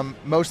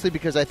 mostly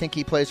because I think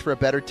he plays for a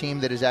better team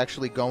that is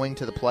actually going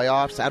to the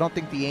playoffs. I don't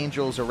think the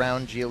Angels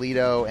around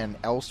Giolito and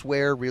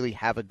elsewhere really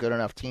have a good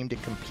enough team to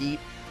compete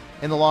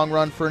in the long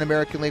run for an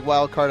American League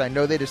wild card. I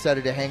know they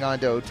decided to hang on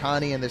to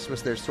Ohtani, and this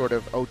was their sort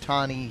of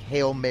Ohtani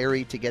Hail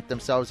Mary to get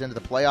themselves into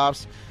the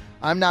playoffs.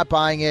 I'm not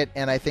buying it,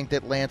 and I think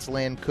that Lance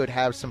Lynn could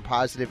have some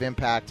positive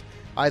impact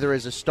either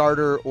as a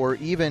starter or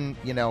even,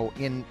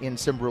 in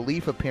some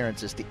relief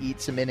appearances to eat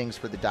some innings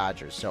for the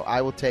Dodgers. So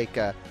I will take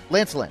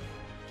Lance Lynn.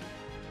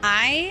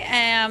 I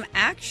am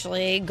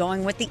actually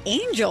going with the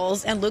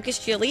Angels and Lucas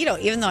Giolito,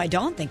 even though I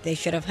don't think they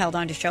should have held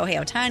on to Shohei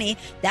Ohtani.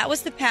 That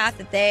was the path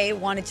that they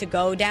wanted to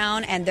go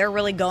down, and they're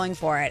really going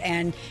for it.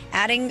 And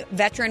adding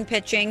veteran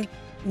pitching,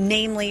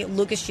 namely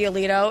Lucas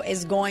Giolito,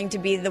 is going to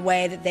be the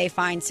way that they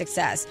find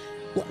success.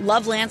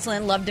 Love Lance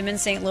Lynn, loved him in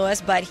St.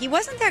 Louis, but he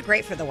wasn't that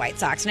great for the White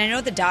Sox. And I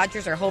know the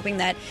Dodgers are hoping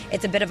that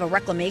it's a bit of a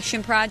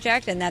reclamation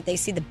project and that they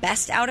see the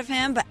best out of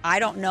him, but I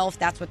don't know if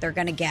that's what they're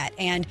going to get.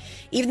 And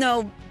even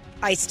though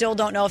I still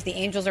don't know if the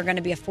Angels are going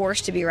to be a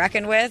force to be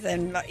reckoned with,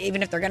 and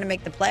even if they're going to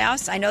make the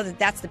playoffs, I know that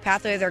that's the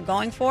pathway they're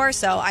going for.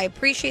 So I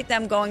appreciate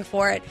them going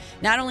for it,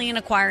 not only in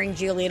acquiring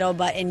Giolito,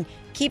 but in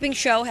keeping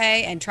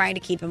Shohei and trying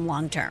to keep him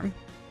long term.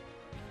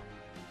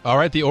 All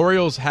right, the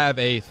Orioles have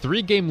a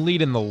 3-game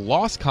lead in the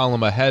loss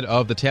column ahead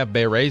of the Tampa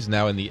Bay Rays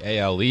now in the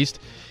AL East.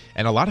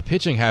 And a lot of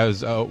pitching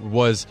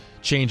was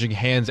changing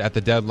hands at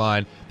the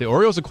deadline. The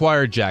Orioles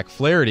acquired Jack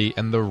Flaherty,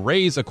 and the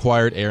Rays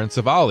acquired Aaron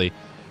Civale.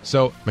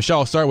 So, Michelle,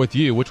 I'll start with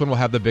you. Which one will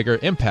have the bigger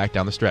impact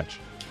down the stretch?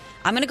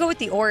 I'm going to go with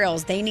the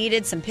Orioles. They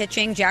needed some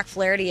pitching. Jack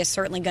Flaherty is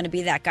certainly going to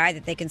be that guy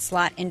that they can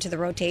slot into the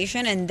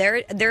rotation, and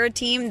they're a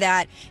team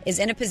that is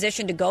in a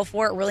position to go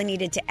for it, really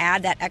needed to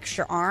add that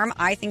extra arm.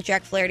 I think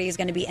Jack Flaherty is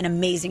going to be an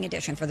amazing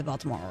addition for the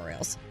Baltimore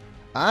Orioles.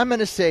 I'm going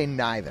to say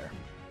neither.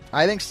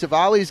 I think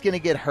Civale is going to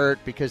get hurt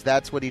because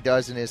that's what he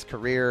does in his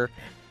career.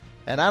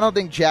 And I don't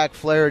think Jack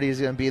Flaherty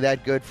is going to be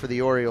that good for the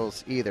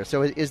Orioles either.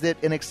 So is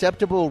it an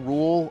acceptable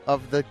rule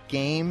of the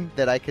game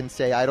that I can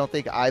say I don't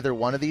think either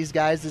one of these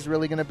guys is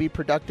really going to be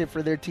productive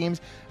for their teams?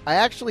 I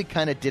actually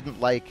kind of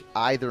didn't like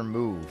either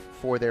move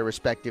for their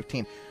respective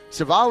team.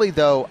 Civale,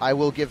 though, I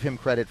will give him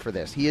credit for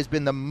this. He has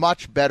been the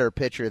much better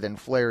pitcher than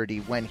Flaherty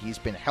when he's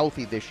been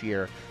healthy this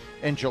year.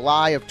 And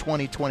July of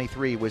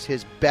 2023 was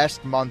his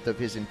best month of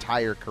his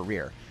entire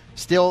career.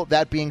 Still,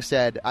 that being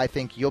said, I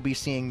think you'll be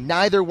seeing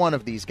neither one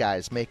of these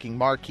guys making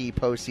marquee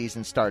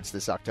postseason starts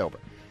this October.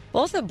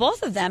 Both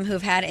of them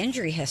who've had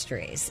injury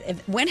histories.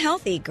 When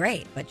healthy,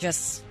 great, but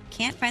just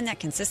can't find that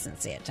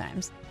consistency at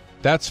times.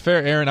 That's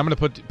fair, Aaron. I'm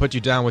going to put you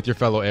down with your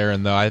fellow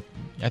Aaron, though. I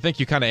think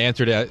you kind of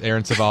answered it,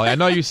 Aaron Civale. I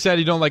know you said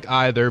you don't like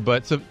either,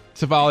 but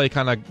Civale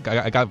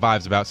I got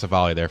vibes about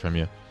Civale there from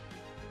you.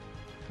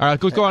 All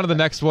right, let's go on to the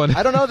next one.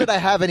 I don't know that I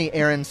have any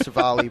Aaron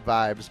Civale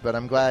vibes, but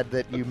I'm glad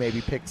that you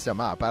maybe picked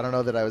some up. I don't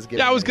know that I was getting.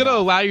 Yeah, I was going to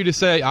allow you to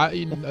say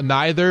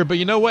neither, but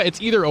you know what?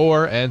 It's either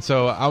or, and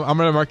so I'm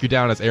going to mark you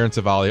down as Aaron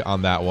Civale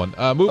on that one.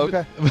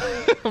 Okay.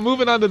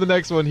 Moving on to the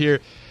next one here.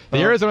 The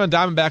Arizona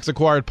Diamondbacks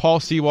acquired Paul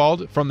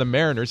Sewald from the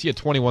Mariners. He had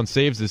 21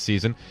 saves this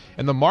season.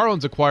 And the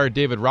Marlins acquired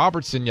David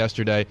Robertson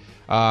yesterday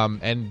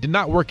and did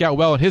not work out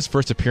well in his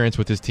first appearance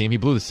with his team. He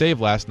blew the save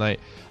last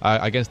night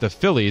against the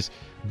Phillies,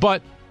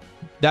 but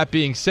that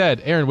being said,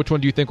 Aaron, which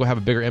one do you think will have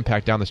a bigger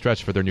impact down the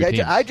stretch for their new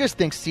team? I just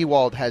think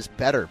Sewald has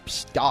better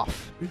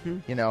stuff. Mm-hmm.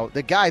 You know,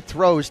 the guy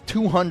throws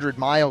 200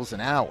 miles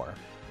an hour.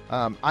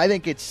 I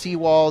think it's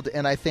Sewald,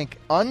 and I think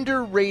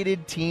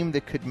underrated team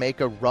that could make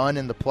a run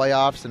in the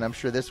playoffs, and I'm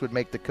sure this would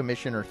make the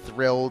commissioner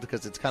thrilled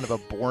because it's kind of a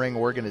boring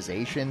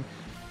organization.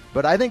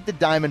 But I think the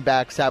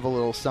Diamondbacks have a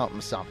little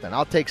something.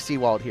 I'll take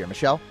Sewald here.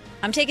 Michelle?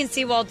 I'm taking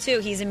Sewald, too.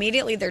 He's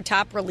immediately their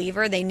top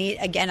reliever. They need,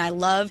 again, I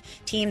love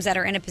teams that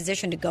are in a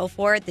position to go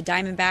for it. The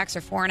Diamondbacks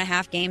are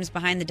 4.5 games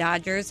behind the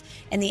Dodgers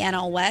in the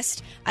NL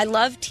West. I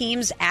love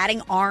teams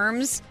adding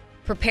arms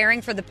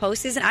preparing for the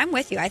postseason, I'm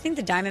with you. I think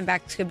the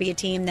Diamondbacks could be a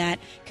team that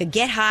could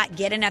get hot,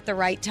 get in at the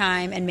right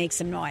time, and make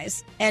some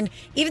noise. And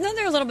even though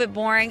they're a little bit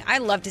boring, I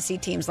love to see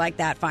teams like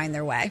that find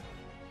their way.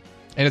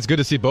 And it's good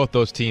to see both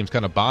those teams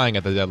kind of buying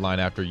at the deadline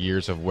after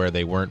years of where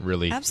they weren't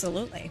really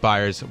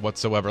buyers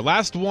whatsoever.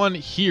 Last one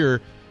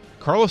here,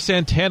 Carlos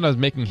Santana is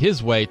making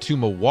his way to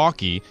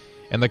Milwaukee,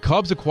 and the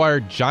Cubs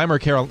acquired Jeimer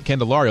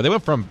Candelario. They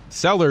went from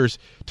sellers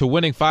to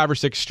winning 5 or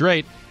 6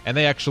 straight, and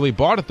they actually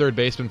bought a third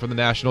baseman from the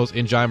Nationals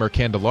in Jeimer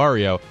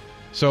Candelario.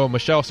 So,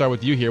 Michelle, I'll start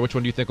with you here. Which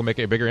one do you think will make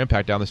a bigger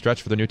impact down the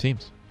stretch for the new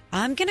teams?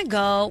 I'm going to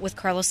go with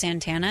Carlos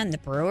Santana and the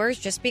Brewers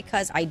just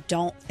because I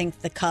don't think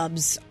the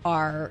Cubs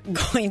are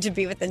going to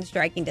be within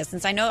striking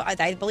distance.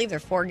 I believe they're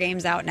 4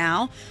 games out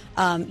now.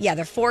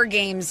 They're 4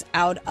 games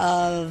out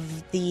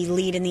of the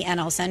lead in the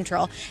NL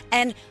Central.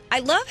 And I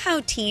love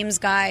how teams,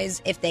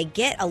 guys, if they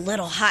get a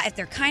little hot, if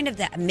they're kind of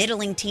that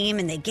middling team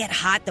and they get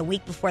hot the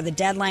week before the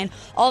deadline,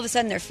 all of a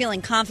sudden they're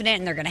feeling confident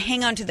and they're going to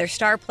hang on to their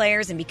star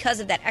players. And because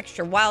of that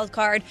extra wild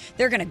card,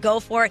 they're going to go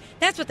for it.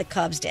 That's what the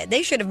Cubs did.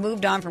 They should have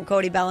moved on from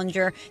Cody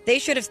Bellinger. They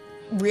should have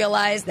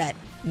realized that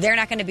they're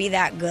not going to be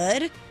that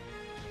good.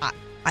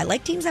 I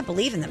like teams that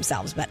believe in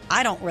themselves, but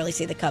I don't really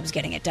see the Cubs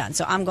getting it done.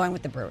 So I'm going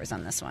with the Brewers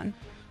on this one.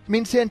 I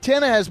mean,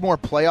 Santana has more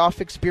playoff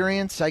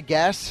experience, I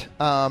guess.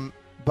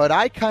 But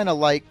I kind of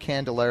like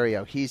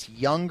Candelario. He's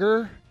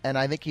younger, and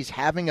I think he's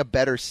having a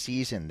better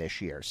season this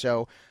year.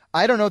 So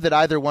I don't know that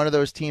either one of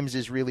those teams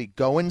is really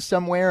going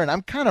somewhere, and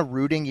I'm kind of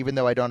rooting, even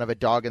though I don't have a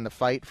dog in the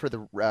fight, for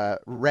the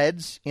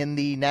Reds in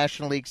the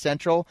National League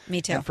Central.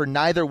 Me too. And for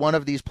neither one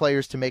of these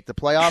players to make the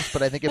playoffs,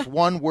 but I think if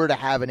one were to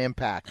have an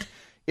impact,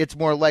 it's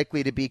more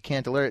likely to be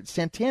Candelario.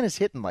 Santana's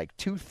hitting like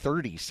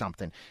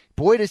 230-something.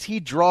 Boy, does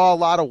he draw a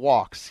lot of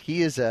walks.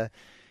 He is a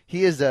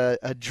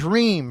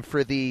dream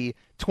for the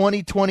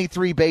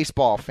 2023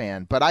 baseball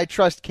fan, but I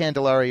trust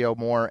Candelario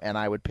more, and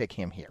I would pick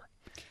him here.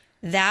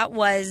 That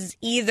was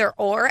Either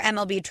Or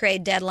MLB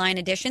Trade Deadline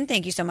Edition.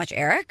 Thank you so much,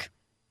 Eric.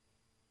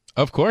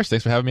 Of course.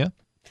 Thanks for having me on.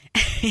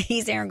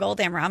 He's Aaron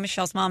Goldhammer. I'm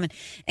Michelle Smallman.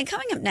 And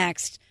coming up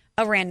next,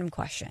 a random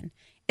question.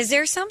 Is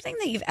there something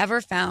that you've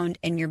ever found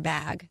in your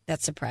bag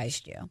that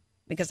surprised you?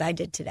 Because I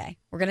did today.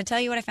 We're going to tell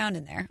you what I found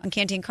in there on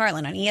Canty and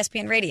Carlin on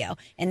ESPN Radio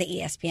and the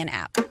ESPN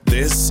app.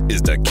 This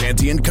is the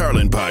Canty and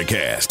Carlin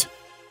podcast.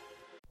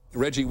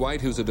 Reggie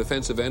White, who's a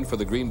defensive end for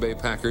the Green Bay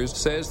Packers,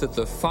 says that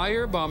the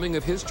firebombing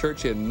of his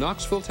church in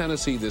Knoxville,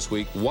 Tennessee this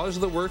week was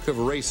the work of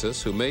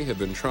racists who may have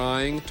been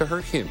trying to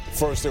hurt him.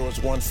 First there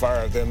was one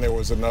fire, then there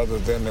was another,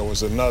 then there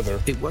was another.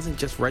 It wasn't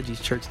just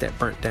Reggie's church that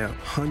burnt down.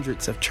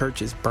 Hundreds of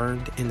churches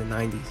burned in the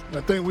 90s.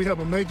 I think we have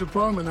a major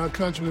problem in our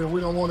country that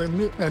we don't want to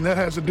admit, and that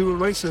has to do with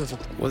racism.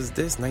 Was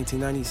this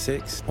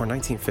 1996 or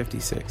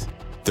 1956?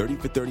 30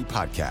 for 30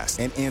 podcast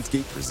and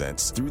Anscape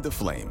presents Through the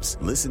Flames.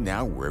 Listen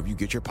now wherever you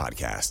get your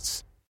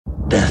podcasts.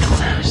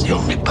 Death is the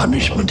only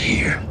punishment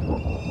here.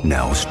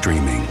 Now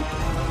streaming,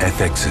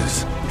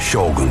 FX's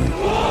Shogun.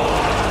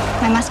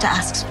 My master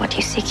asks what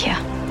you seek here.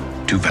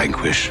 To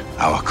vanquish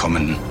our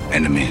common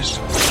enemies.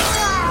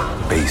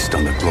 Based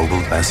on the global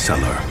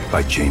bestseller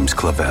by James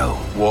Clavell.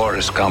 War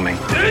is coming.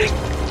 The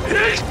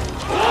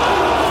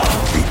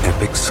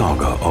epic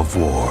saga of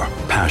war,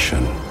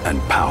 passion, and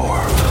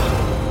power.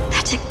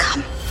 Let it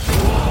come.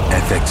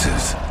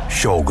 FX's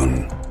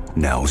Shogun.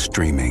 Now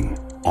streaming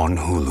on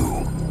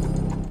Hulu.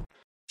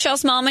 Michelle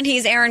Smallman,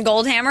 he's Aaron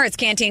Goldhammer. It's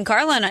Canty and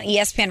Carlin on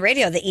ESPN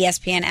Radio, the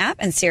ESPN app,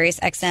 and Sirius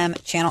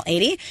XM Channel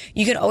 80.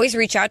 You can always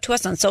reach out to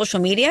us on social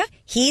media.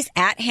 He's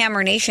at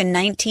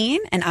HammerNation19,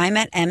 and I'm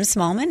at M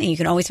Smallman, and you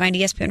can always find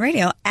ESPN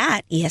Radio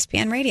at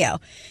ESPN Radio.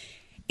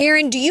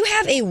 Aaron, do you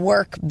have a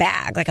work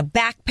bag, like a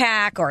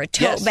backpack or a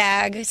tote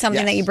bag,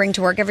 something that you bring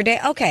to work every day?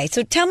 Okay,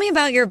 so tell me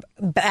about your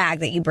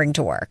bag that you bring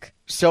to work.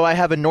 So I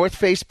have a North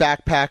Face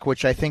backpack,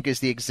 which I think is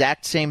the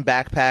exact same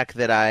backpack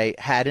that I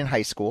had in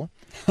high school.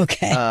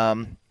 Okay.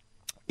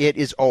 It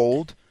is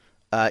old.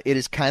 It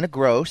is kind of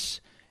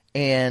gross.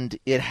 And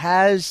it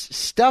has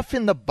stuff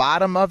in the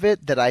bottom of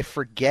it that I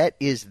forget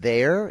is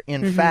there.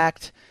 In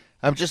fact,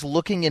 I'm just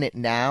looking in it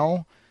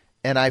now,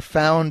 and I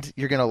found –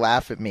 you're going to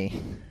laugh at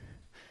me.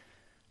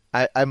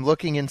 I'm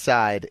looking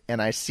inside, and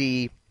I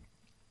see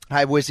 –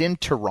 I was in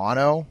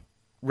Toronto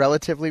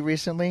relatively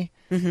recently,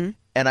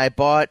 and I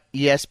bought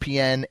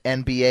ESPN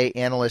NBA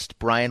analyst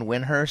Brian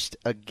Windhorst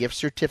a gift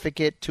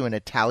certificate to an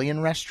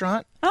Italian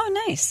restaurant.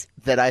 Oh, nice.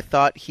 That I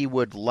thought he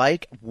would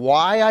like.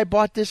 Why I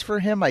bought this for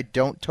him, I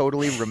don't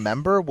totally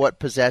remember what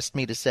possessed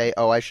me to say,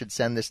 oh, I should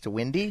send this to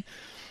Windy.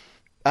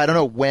 I don't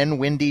know when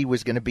Windy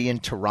was going to be in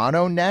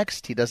Toronto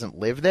next. He doesn't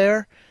live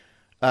there.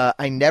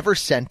 I never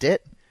sent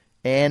it,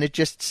 and it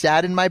just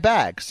sat in my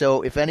bag.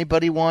 So if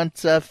anybody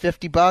wants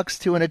 $50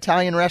 to an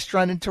Italian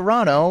restaurant in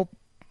Toronto,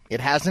 it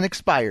hasn't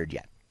expired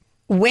yet.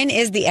 When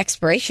is the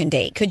expiration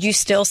date? Could you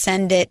still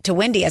send it to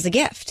Windy as a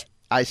gift?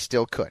 I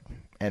still could,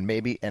 and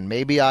maybe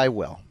I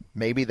will.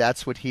 Maybe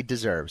that's what he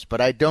deserves.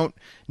 But I don't.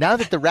 Now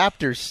that the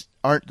Raptors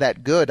aren't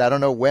that good, I don't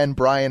know when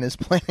Brian is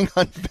planning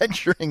on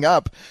venturing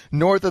up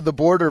north of the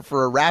border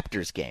for a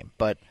Raptors game.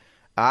 But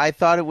I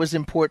thought it was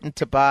important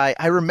to buy.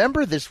 I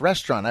remember this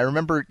restaurant. I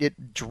remember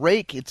it,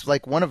 Drake. It's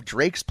like one of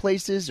Drake's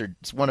places, or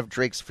it's one of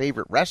Drake's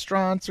favorite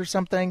restaurants or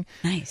something.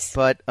 Nice.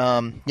 But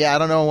yeah, I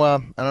don't know.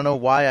 I don't know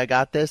why I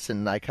got this,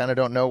 and I kind of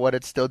don't know what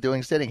it's still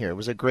doing sitting here. It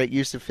was a great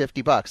use of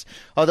 $50.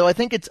 Although I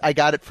think I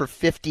got it for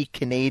 50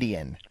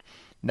 Canadian,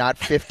 not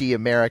 50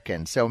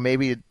 American. So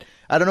maybe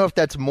I don't know if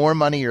that's more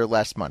money or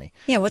less money.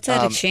 Yeah, what's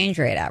that exchange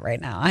rate at right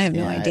now? I have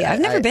no idea.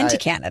 I've never been to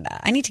Canada.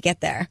 I need to get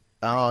there.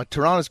 Oh,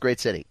 Toronto's a great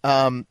city.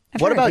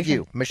 What about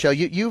you, Michelle?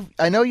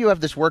 I know you have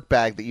this work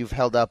bag that you've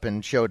held up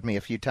and showed me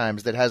a few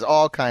times that has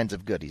all kinds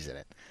of goodies in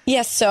it.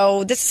 Yes,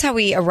 so this is how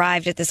we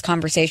arrived at this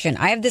conversation.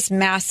 I have this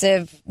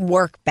massive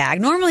work bag.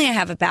 Normally I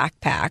have a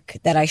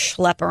backpack that I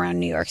schlep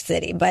around New York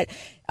City, but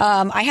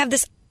I have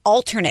this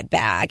alternate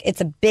bag.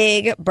 It's a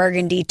big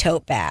burgundy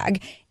tote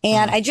bag,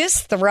 and I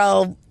just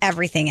throw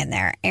everything in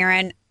there.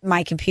 Aaron,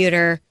 my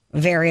computer,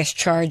 various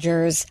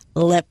chargers,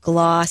 lip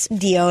gloss,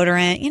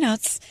 deodorant.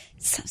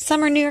 It's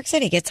summer in New York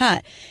City, gets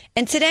hot.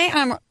 And today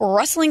I'm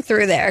rustling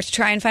through there to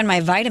try and find my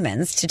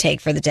vitamins to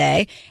take for the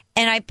day.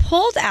 And I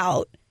pulled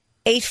out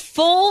a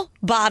full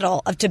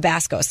bottle of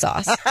Tabasco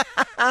sauce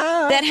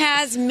that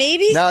has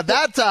maybe... Now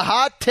that's a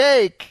hot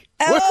take.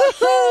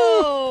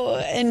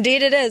 Oh,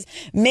 indeed it is.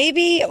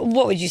 Maybe,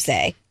 what would you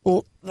say?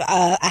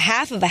 A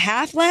half of a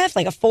half left?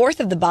 Like a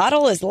fourth of the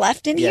bottle is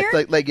left in here?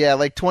 Like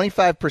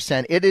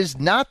 25%. It is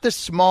not the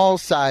small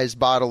size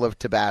bottle of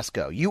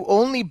Tabasco. You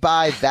only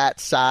buy that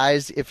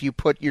size if you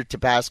put your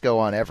Tabasco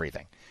on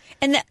everything.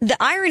 And the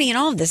irony in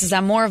all of this is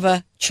I'm more of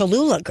a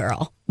Cholula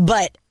girl,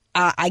 but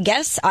I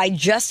guess I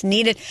just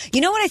needed...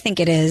 You know what I think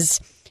it is?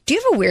 Do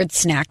you have a weird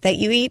snack that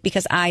you eat?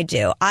 Because I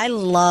do. I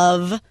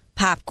love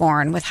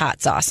popcorn with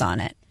hot sauce on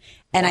it.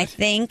 And what? I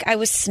think I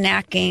was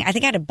snacking. I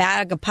think I had a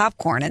bag of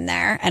popcorn in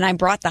there, and I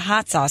brought the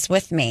hot sauce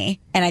with me,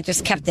 and I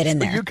just kept it in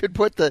there. You could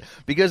put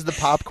because the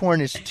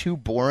popcorn is too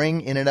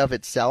boring in and of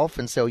itself,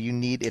 and so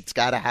it's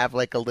got to have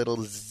like a little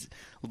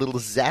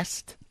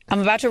zest. I'm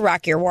about to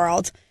rock your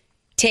world.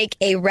 Take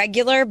a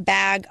regular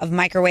bag of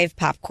microwave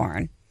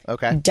popcorn.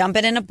 Okay. Dump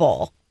it in a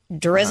bowl.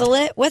 Drizzle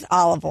it with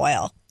olive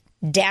oil.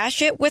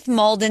 Dash it with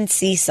Maldon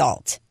sea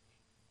salt.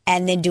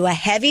 And then do a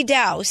heavy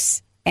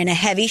douse and a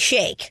heavy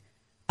shake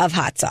of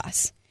hot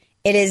sauce.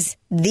 It is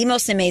the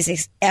most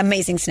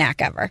amazing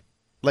snack ever.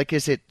 Like,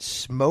 is it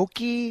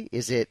smoky?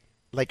 Is it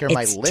like, are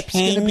my lips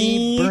going to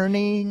be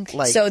burning?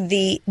 So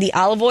the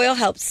olive oil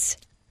helps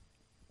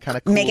kind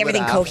of make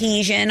everything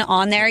cohesion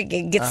on there.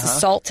 It gets the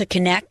salt to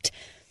connect.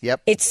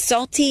 Yep. It's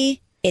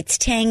salty. It's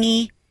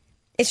tangy.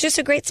 It's just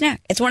a great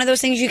snack. It's one of those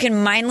things you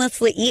can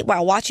mindlessly eat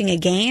while watching a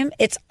game.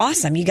 It's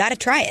awesome. You got to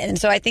try it. And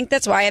so I think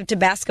that's why I have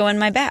Tabasco in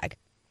my bag.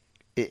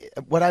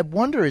 What I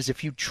wonder is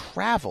if you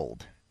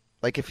traveled,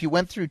 like if you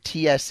went through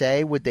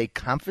TSA, would they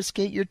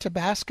confiscate your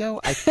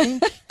Tabasco? I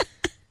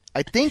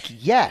think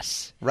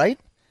yes, right?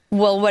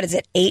 Well, what is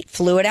it? 8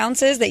 fluid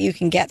ounces that you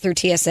can get through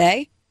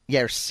TSA?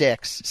 Yeah, or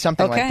 6,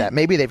 something like that.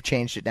 Maybe they've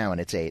changed it now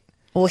and it's 8.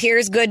 Well,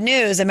 here's good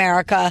news,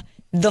 America.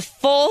 The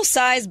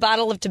full-size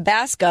bottle of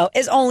Tabasco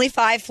is only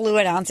 5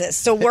 fluid ounces,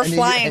 so we're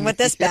flying with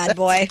this bad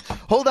boy.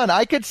 Hold on,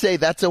 I could say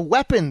that's a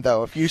weapon,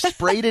 though. If you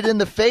sprayed it in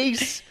the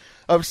face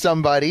of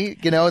somebody,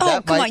 that might cause...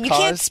 Oh, come on, you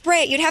can't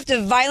spray it. You'd have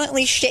to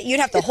violently shake.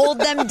 You'd have to hold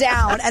them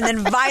down and then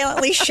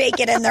violently shake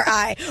it in their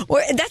eye.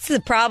 That's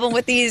the problem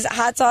with these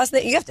hot sauce,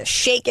 that you have to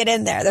shake it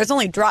in there. There's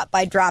only drop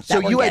by drop that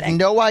we're getting. So you had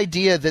no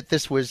idea that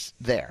this was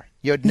there?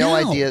 You had no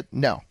idea?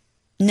 No.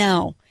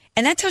 No.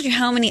 And that tells you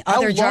how many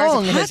other jars of hot sauce... How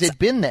long has it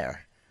been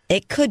there?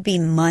 It could be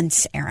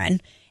months,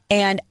 Aaron.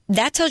 And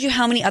that tells you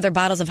how many other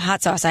bottles of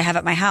hot sauce I have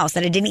at my house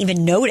that I didn't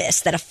even notice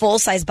that a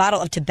full-size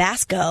bottle of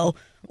Tabasco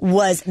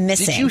was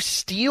missing. Did you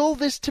steal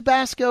this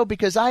Tabasco?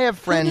 Because I have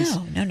friends,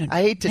 Oh, no,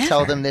 I hate to never.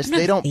 tell them this, I'm not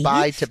they don't a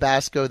buy thief.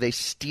 Tabasco, they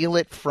steal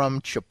it from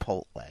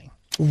Chipotle.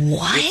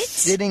 What? It's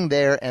sitting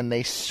there and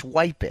they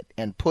swipe it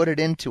and put it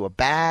into a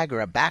bag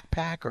or a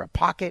backpack or a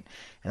pocket,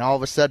 and all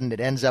of a sudden it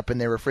ends up in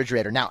their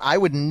refrigerator. Now, I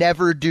would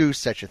never do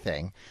such a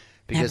thing,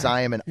 because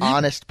I am an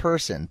honest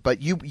person.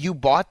 But you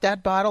bought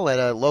that bottle at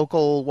a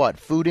local,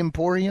 food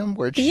emporium?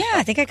 Yeah,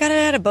 I think I got it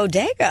at a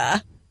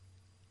bodega.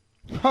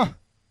 Huh.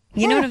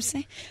 You know what I'm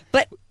saying?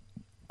 But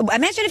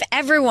imagine if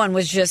everyone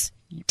was just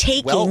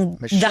taking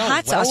the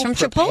hot sauce from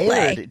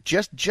Chipotle.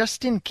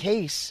 Just in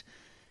case,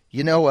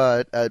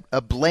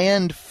 a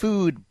bland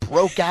food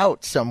broke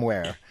out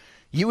somewhere.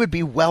 You would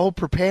be well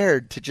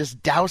prepared to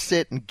just douse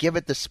it and give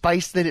it the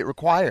spice that it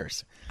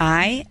requires.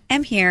 I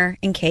am here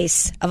in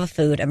case of a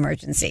food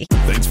emergency.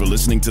 Thanks for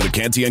listening to the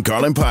Canty and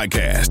Carlin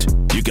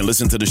podcast. You can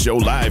listen to the show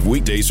live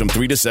weekdays from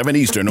 3 to 7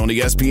 Eastern on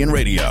ESPN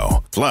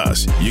Radio.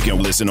 Plus, you can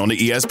listen on the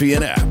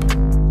ESPN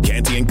app.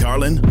 Canty and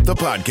Carlin, the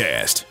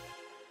podcast.